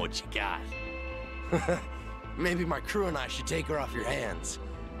even know what you got. Maybe my crew and I should take her off your hands.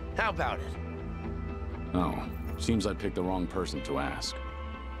 How about it? Oh, seems I picked the wrong person to ask.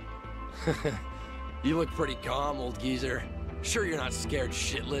 You look pretty calm, old geezer. Sure you're not scared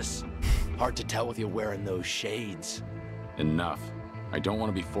shitless? Hard to tell with you wearing those shades. Enough. I don't want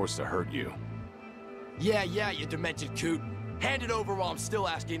to be forced to hurt you. Yeah, you demented coot. Hand it over while I'm still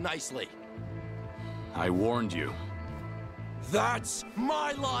asking nicely. I warned you. That's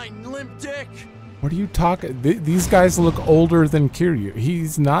my line, limp dick! What are you talking? These guys look older than Kiryu.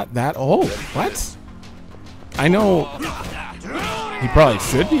 He's not that old. What? I know he probably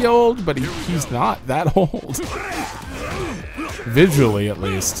should be old, but he's not that old. Visually, at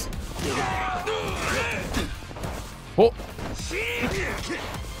least. Oh.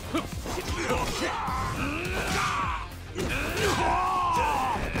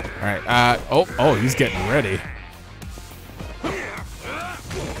 All right. Oh, he's getting ready.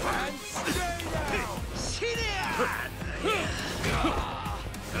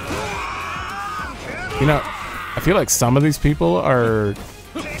 You know, I feel like some of these people are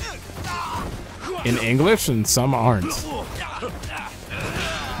in English and some aren't.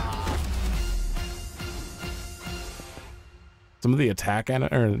 Some of the attack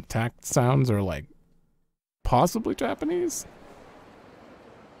sounds are like possibly Japanese.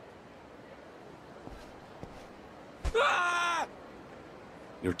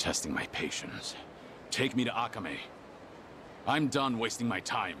 You're testing my patience. Take me to Akame. I'm done wasting my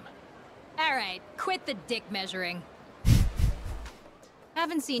time. All right, quit the dick measuring.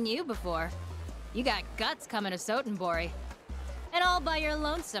 Haven't seen you before. You got guts coming to Sotenbori. And all by your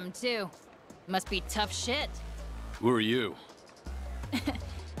lonesome, too. Must be tough shit. Who are you?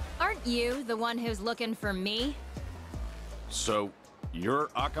 Aren't you the one who's looking for me? So, you're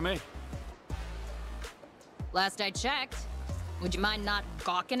Akame? Last I checked. Would you mind not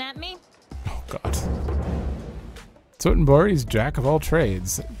gawking at me? Oh, God. Sotenbori's jack of all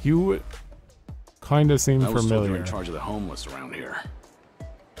trades. You kind of seem I was told familiar. you're in charge of the homeless around here.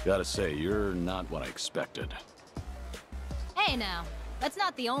 Gotta say, you're not what I expected. Hey now, that's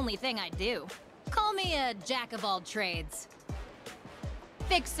not the only thing I do. Call me a jack of all trades.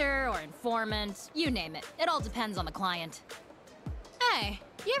 Fixer or informant, you name it. It all depends on the client. Hey,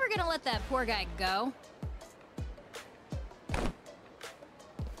 you ever gonna let that poor guy go?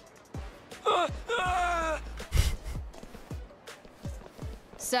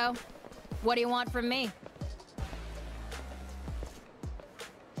 So, what do you want from me?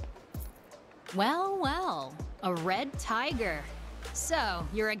 Well, a red tiger. So,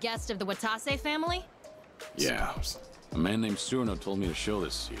 you're a guest of the Watase family? Yeah. A man named Tsuruno told me to show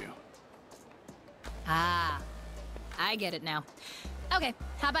this to you. Ah, I get it now. Okay,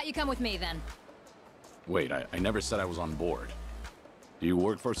 how about you come with me then? Wait, I never said I was on board. Do you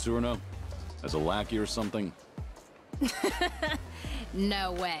work for Tsuruno? As a lackey or something?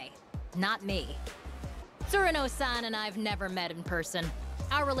 No way. Not me. Tsuruno-san and I've never met in person.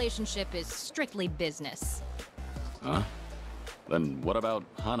 Our relationship is strictly business. Huh? Then what about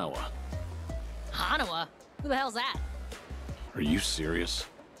Hanawa? Hanawa? Who the hell's that? Are you serious?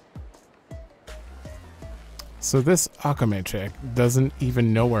 So this Akame chick doesn't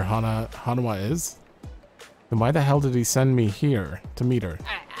even know where Hanawa is? Then why the hell did he send me here to meet her?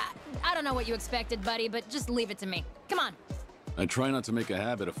 I don't know what you expected, buddy, but just leave it to me. Come on. I try not to make a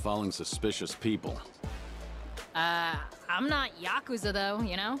habit of following suspicious people. I'm not Yakuza though,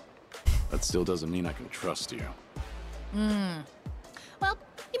 you know? That still doesn't mean I can trust you. Well,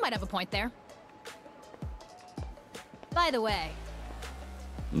 you might have a point there. By the way.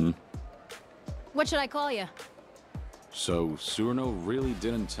 What should I call you? So, Tsuruno really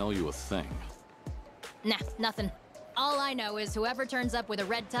didn't tell you a thing? Nah, nothing. All I know is whoever turns up with a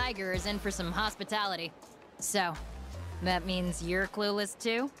red tiger is in for some hospitality. So, that means you're clueless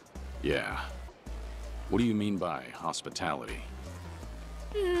too? Yeah. What do you mean by hospitality?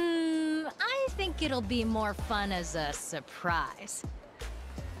 I think it'll be more fun as a surprise.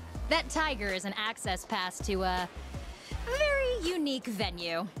 That tiger is an access pass to a very unique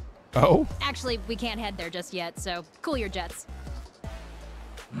venue. Oh? Actually, we can't head there just yet, so cool your jets.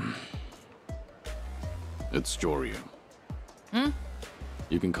 It's Joryu.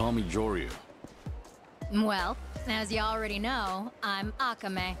 You can call me Joryu. Well, as you already know, I'm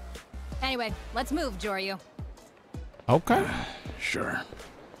Akame. Anyway, let's move, Joryu. Okay. Sure.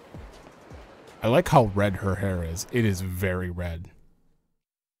 I like how red her hair is. It is very red.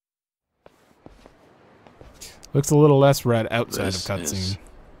 Looks a little less red outside of cutscene.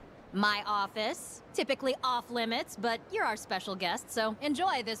 My office. Typically off limits, but you're our special guest, so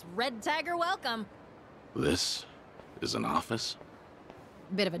enjoy this red tiger welcome. This is an office?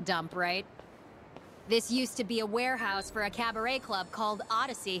 Bit of a dump, right? This used to be a warehouse for a cabaret club called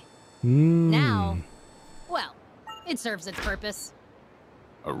Odyssey. Now, well, it serves its purpose.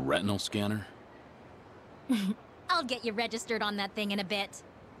 A retinal scanner? I'll get you registered on that thing in a bit.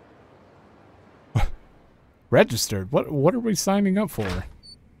 Registered? What are we signing up for?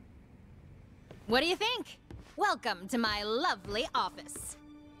 What do you think? Welcome to my lovely office.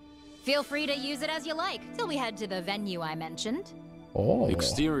 Feel free to use it as you like till we head to the venue I mentioned. Oh. The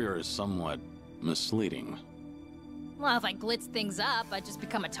exterior is somewhat misleading. Well, if I glitz things up, I'd just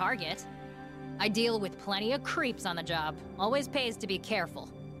become a target. I deal with plenty of creeps on the job. Always pays to be careful.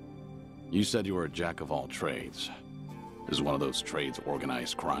 You said you were a jack of all trades. Is one of those trades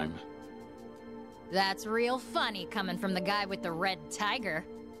organized crime? That's real funny coming from the guy with the red tiger.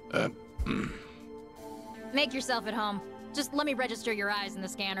 Make yourself at home. Just let me register your eyes in the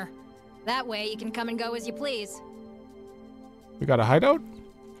scanner. That way you can come and go as you please. We got a hideout?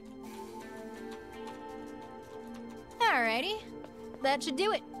 Alrighty. That should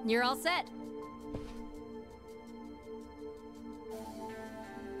do it. You're all set.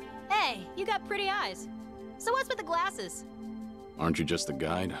 Hey, you got pretty eyes. So what's with the glasses? Aren't you just the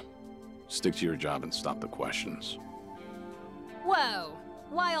guide? Stick to your job and stop the questions. Whoa,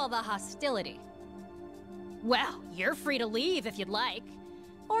 why all the hostility? Well, you're free to leave if you'd like.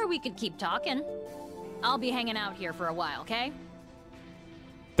 Or we could keep talking. I'll be hanging out here for a while, okay?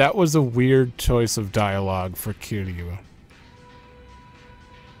 That was a weird choice of dialogue for Kiryu.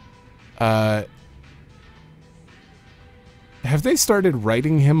 Have they started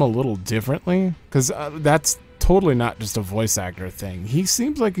writing him a little differently? Because that's totally not just a voice actor thing. He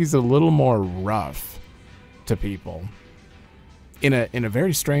seems like he's a little more rough to people. In a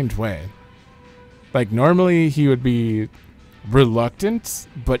very strange way. Like, normally he would be reluctant,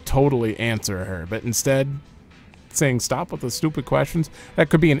 but totally answer her. But instead, saying stop with the stupid questions. That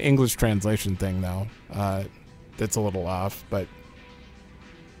could be an English translation thing, though. That's a little off, but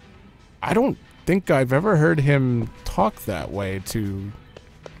I don't think I've ever heard him talk that way to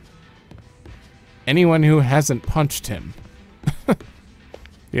anyone who hasn't punched him.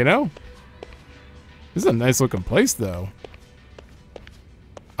 You know? This is a nice looking place, though.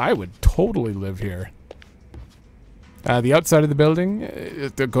 I would totally live here. The outside of the building,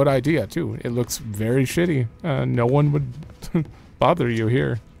 it's a good idea, too. It looks very shitty. No one would bother you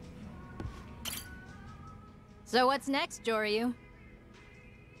here. So what's next, Joryu?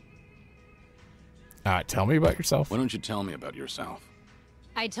 Tell me about yourself. Why don't you tell me about yourself?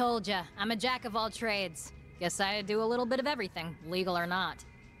 I told ya, I'm a jack of all trades. Guess I do a little bit of everything, legal or not.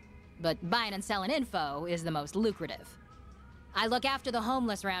 But buying and selling info is the most lucrative. I look after the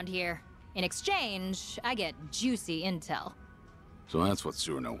homeless around here. In exchange, I get juicy intel. So that's what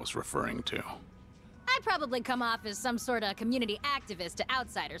Tsuruno was referring to. I probably come off as some sort of community activist to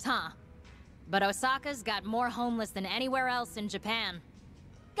outsiders, huh? But Osaka's got more homeless than anywhere else in Japan.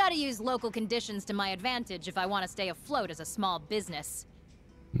 Gotta use local conditions to my advantage if I want to stay afloat as a small business.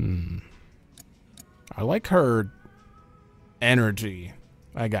 I like her energy,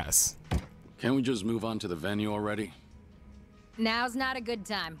 I guess. Can't we just move on to the venue already? Now's not a good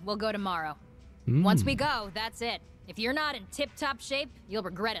time. We'll go tomorrow. Once we go, that's it. If you're not in tip-top shape, you'll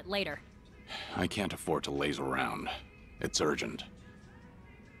regret it later. I can't afford to laze around. It's urgent.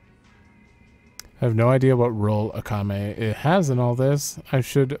 I have no idea what role Akame it has in all this. I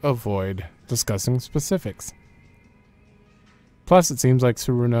should avoid discussing specifics. Plus, it seems like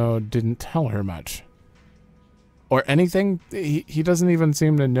Tsuruno didn't tell her much. Or anything. He doesn't even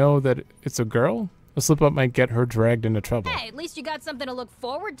seem to know that it's a girl. A slip-up might get her dragged into trouble. Hey, at least you got something to look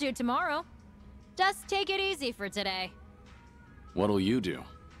forward to tomorrow. Just take it easy for today. What'll you do?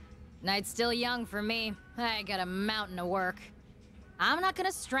 Night's still young for me. I got a mountain of work. I'm not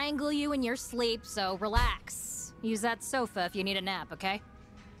gonna strangle you in your sleep, so relax. Use that sofa if you need a nap, okay?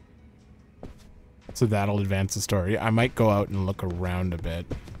 So that'll advance the story. I might go out and look around a bit,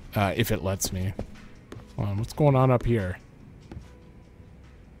 if it lets me. What's going on up here?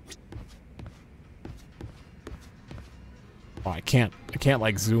 Oh, I can't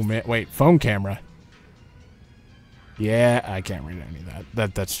like zoom in. Wait, phone camera. Yeah, I can't read any of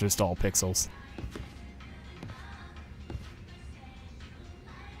that. That's just all pixels.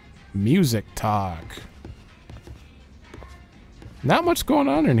 Music talk. Not much going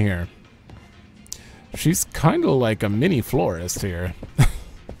on in here. She's kind of like a mini florist here.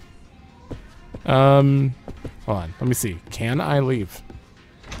 Hold on, let me see. Can I leave?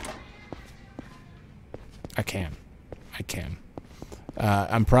 I can.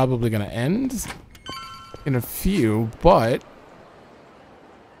 I'm probably gonna end in a few, but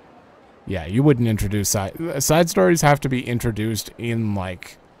yeah, you wouldn't introduce side stories. Have to be introduced in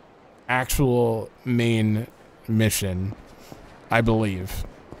like actual main mission, I believe.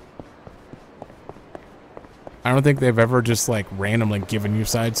 I don't think they've ever just like randomly given you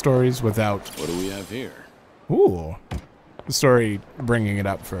side stories without. What do we have here? Ooh, the story bringing it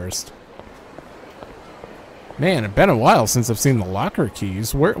up first. Man, it's been a while since I've seen the locker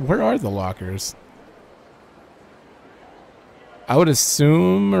keys. Where are the lockers? I would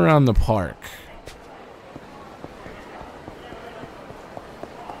assume around the park.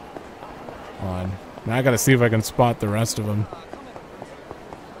 Hold on. Now I gotta see if I can spot the rest of them.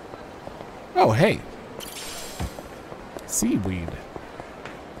 Oh, hey. Seaweed.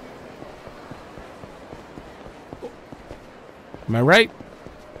 Am I right?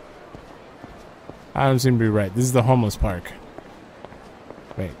 I don't seem to be right. This is the homeless park.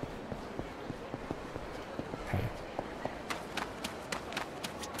 Wait. Okay.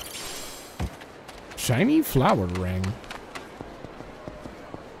 Shiny flower ring.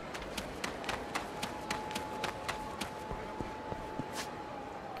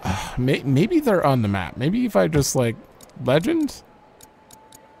 Maybe they're on the map. Maybe if I just like legend.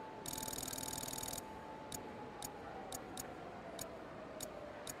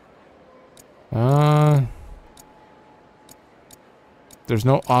 There's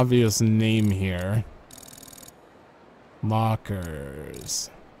no obvious name here. Lockers.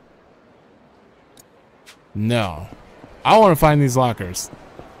 No. I want to find these lockers.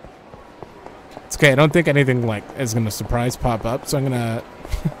 It's okay. I don't think anything like is gonna surprise pop up, so I'm gonna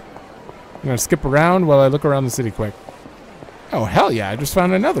I'm gonna skip around while I look around the city quick. Oh hell yeah! I just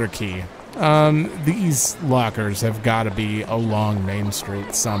found another key. These lockers have got to be along Main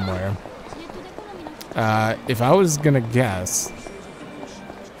Street somewhere. If I was gonna guess,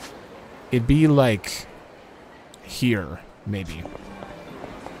 it'd be like here, maybe.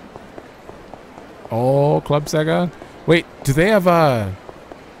 Oh, Club Sega. Wait, do they have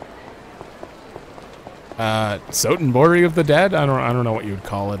Sotenbori of the Dead? I don't know what you would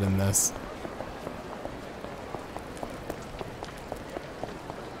call it in this.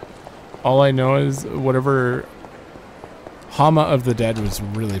 All I know is whatever Hama of the Dead was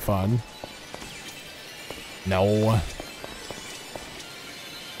really fun. No.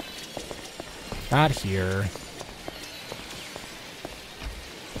 Not here.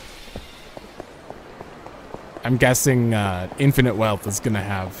 I'm guessing Infinite Wealth is going to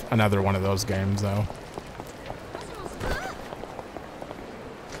have another one of those games, though.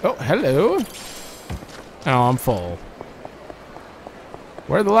 Oh, hello. Oh, I'm full.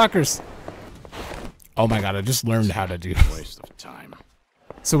 Where are the lockers? Oh my god, I just learned how to do this. Waste of time.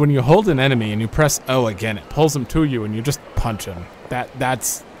 So when you hold an enemy and you press O again, it pulls him to you and you just punch him.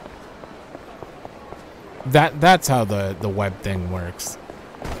 That's how the web thing works.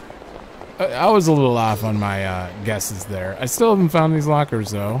 I was a little off on my guesses there. I still haven't found these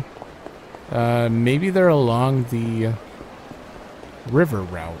lockers though. Maybe they're along the river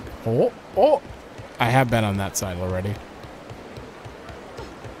route. Oh! I have been on that side already.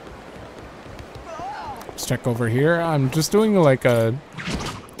 Let's check over here. I'm just doing like a...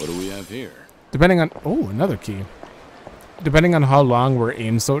 What do we have here? Depending on... Oh, another key. Depending on how long we're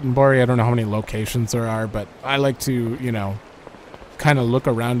in Sotenbori, I don't know how many locations there are, but I like to, you know, kind of look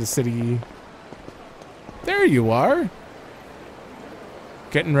around the city. There you are.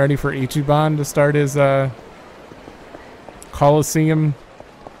 Getting ready for Ichiban to start his Coliseum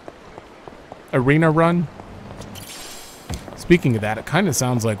arena run. Speaking of that, it kind of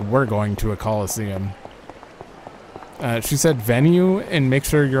sounds like we're going to a Coliseum. She said venue and make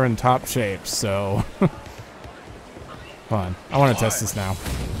sure you're in top shape, so... Hold on. I want to test this now.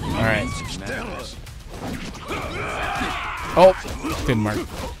 Alright. Oh! Didn't work.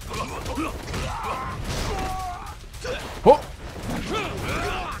 Oh!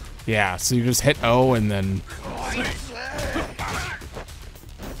 Yeah, so you just hit O and then...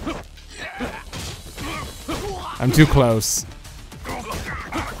 I'm too close.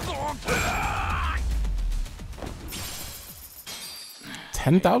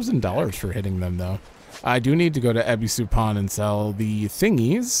 $10,000 for hitting them, though. I do need to go to Ebisu Pawn and sell the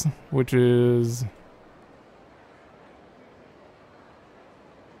thingies, which is...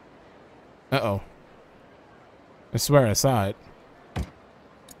 Uh-oh. I swear I saw it.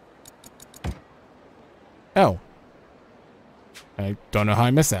 Oh. I don't know how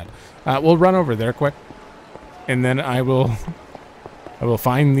I missed that. We'll run over there quick. And then I will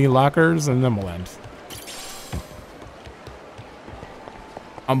find the lockers and then we'll end.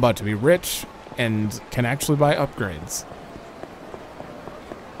 I'm about to be rich and can actually buy upgrades.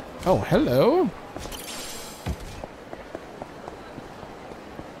 Oh, hello.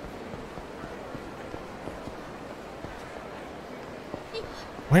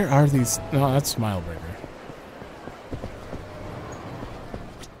 Where are these? No, that's Smilebreaker.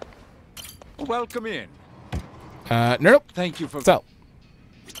 Welcome in. Nope. Thank you for... So.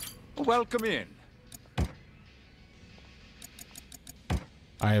 Welcome in.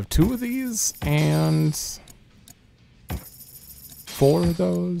 I have 2 of these, and 4 of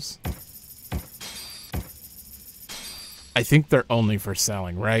those. I think they're only for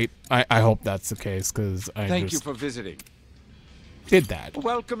selling, right? I hope that's the case, because I Thank you for visiting. Did that.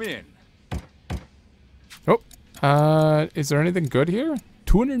 Welcome in. Oh, is there anything good here?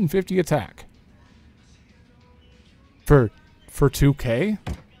 250 attack. For 2K?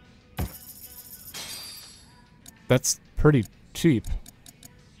 That's pretty cheap.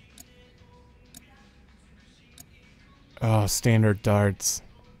 Oh, standard darts.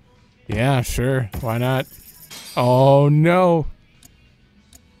 Yeah, sure. Why not? Oh, no.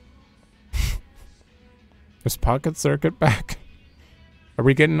 Is Pocket Circuit back? Are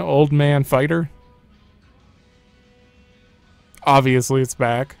we getting Old Man Fighter? Obviously, it's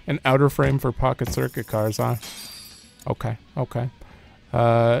back. An outer frame for Pocket Circuit cars, huh? Okay, okay.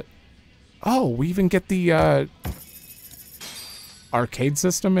 Oh, we even get the arcade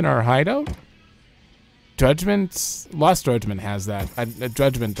system in our hideout? Judgment? Lost Judgment has that.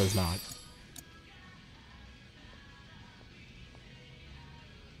 Judgment does not.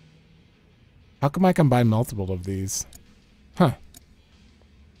 How come I can buy multiple of these? Huh.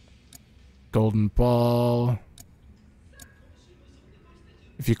 Golden Ball.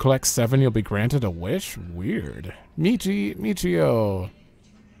 If you collect 7, you'll be granted a wish? Weird. Michio.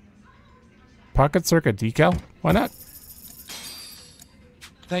 Pocket Circuit decal? Why not?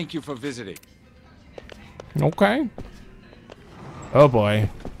 Thank you for visiting. Okay. Oh boy.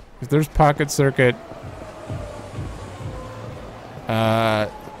 If there's Pocket Circuit,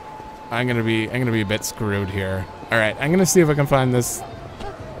 I'm gonna be a bit screwed here. All right, I'm gonna see if I can find this.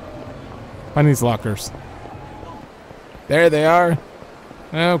 Find these lockers. There they are.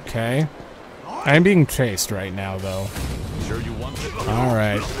 Okay. I'm being chased right now, though. Sure you want it? All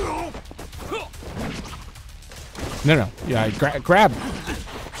right. No. Yeah, grab.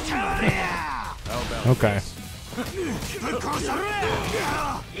 Okay.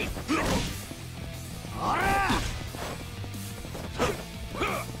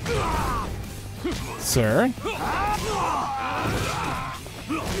 Sir?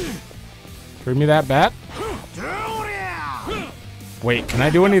 Bring me that bat? Wait, can I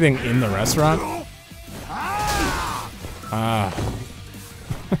do anything in the restaurant?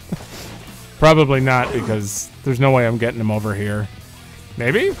 Probably not, because there's no way I'm getting him over here.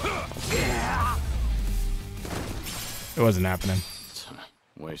 Maybe? It wasn't happening.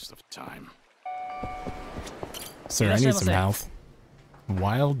 Waste of time. Sir, I need some health.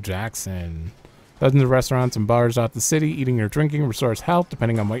 Wild Jackson. Dozens of restaurants and bars out the city. Eating or drinking restores health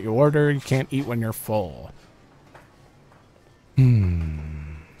depending on what you order. You can't eat when you're full. Oh,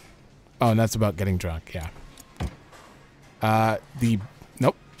 and that's about getting drunk, yeah.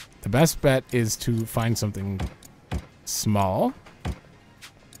 Nope. The best bet is to find something small.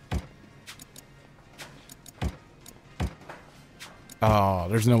 Oh,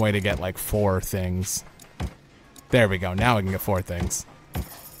 there's no way to get like 4 things. There we go. Now I can get 4 things.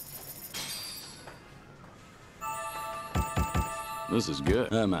 This is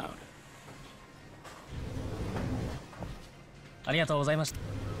good. I'm out.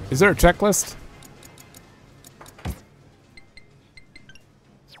 Is there a checklist?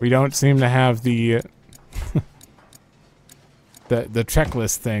 We don't seem to have the the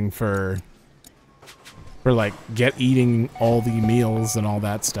checklist thing for like eating all the meals and all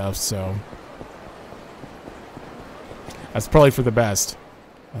that stuff, so that's probably for the best.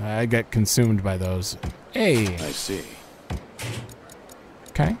 I get consumed by those. Hey. I see.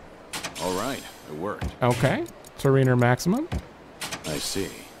 Okay. All right, it worked. Okay. Serena Maximum. I see.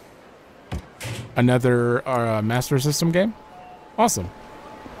 Another Master System game. Awesome.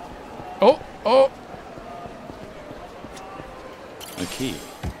 Oh. A key.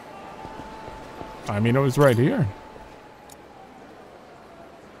 I mean, it was right here.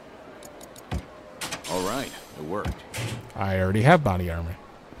 All right, it worked. I already have body armor.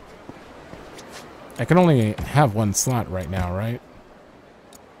 I can only have 1 slot right now, right?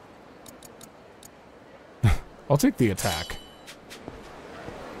 I'll take the attack.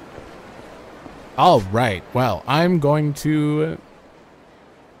 All right. Well, I'm going to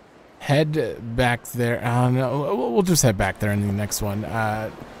head back there. No, we'll just head back there in the next one.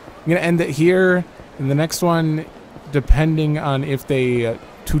 I'm going to end it here. In the next one, depending on if they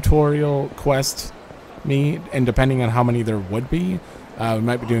tutorial quest me, and depending on how many there would be, we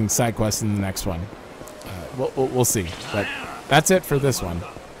might be doing side quests in the next one. We'll see. But that's it for this one.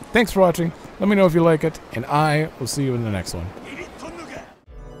 Thanks for watching. Let me know if you like it, and I will see you in the next one.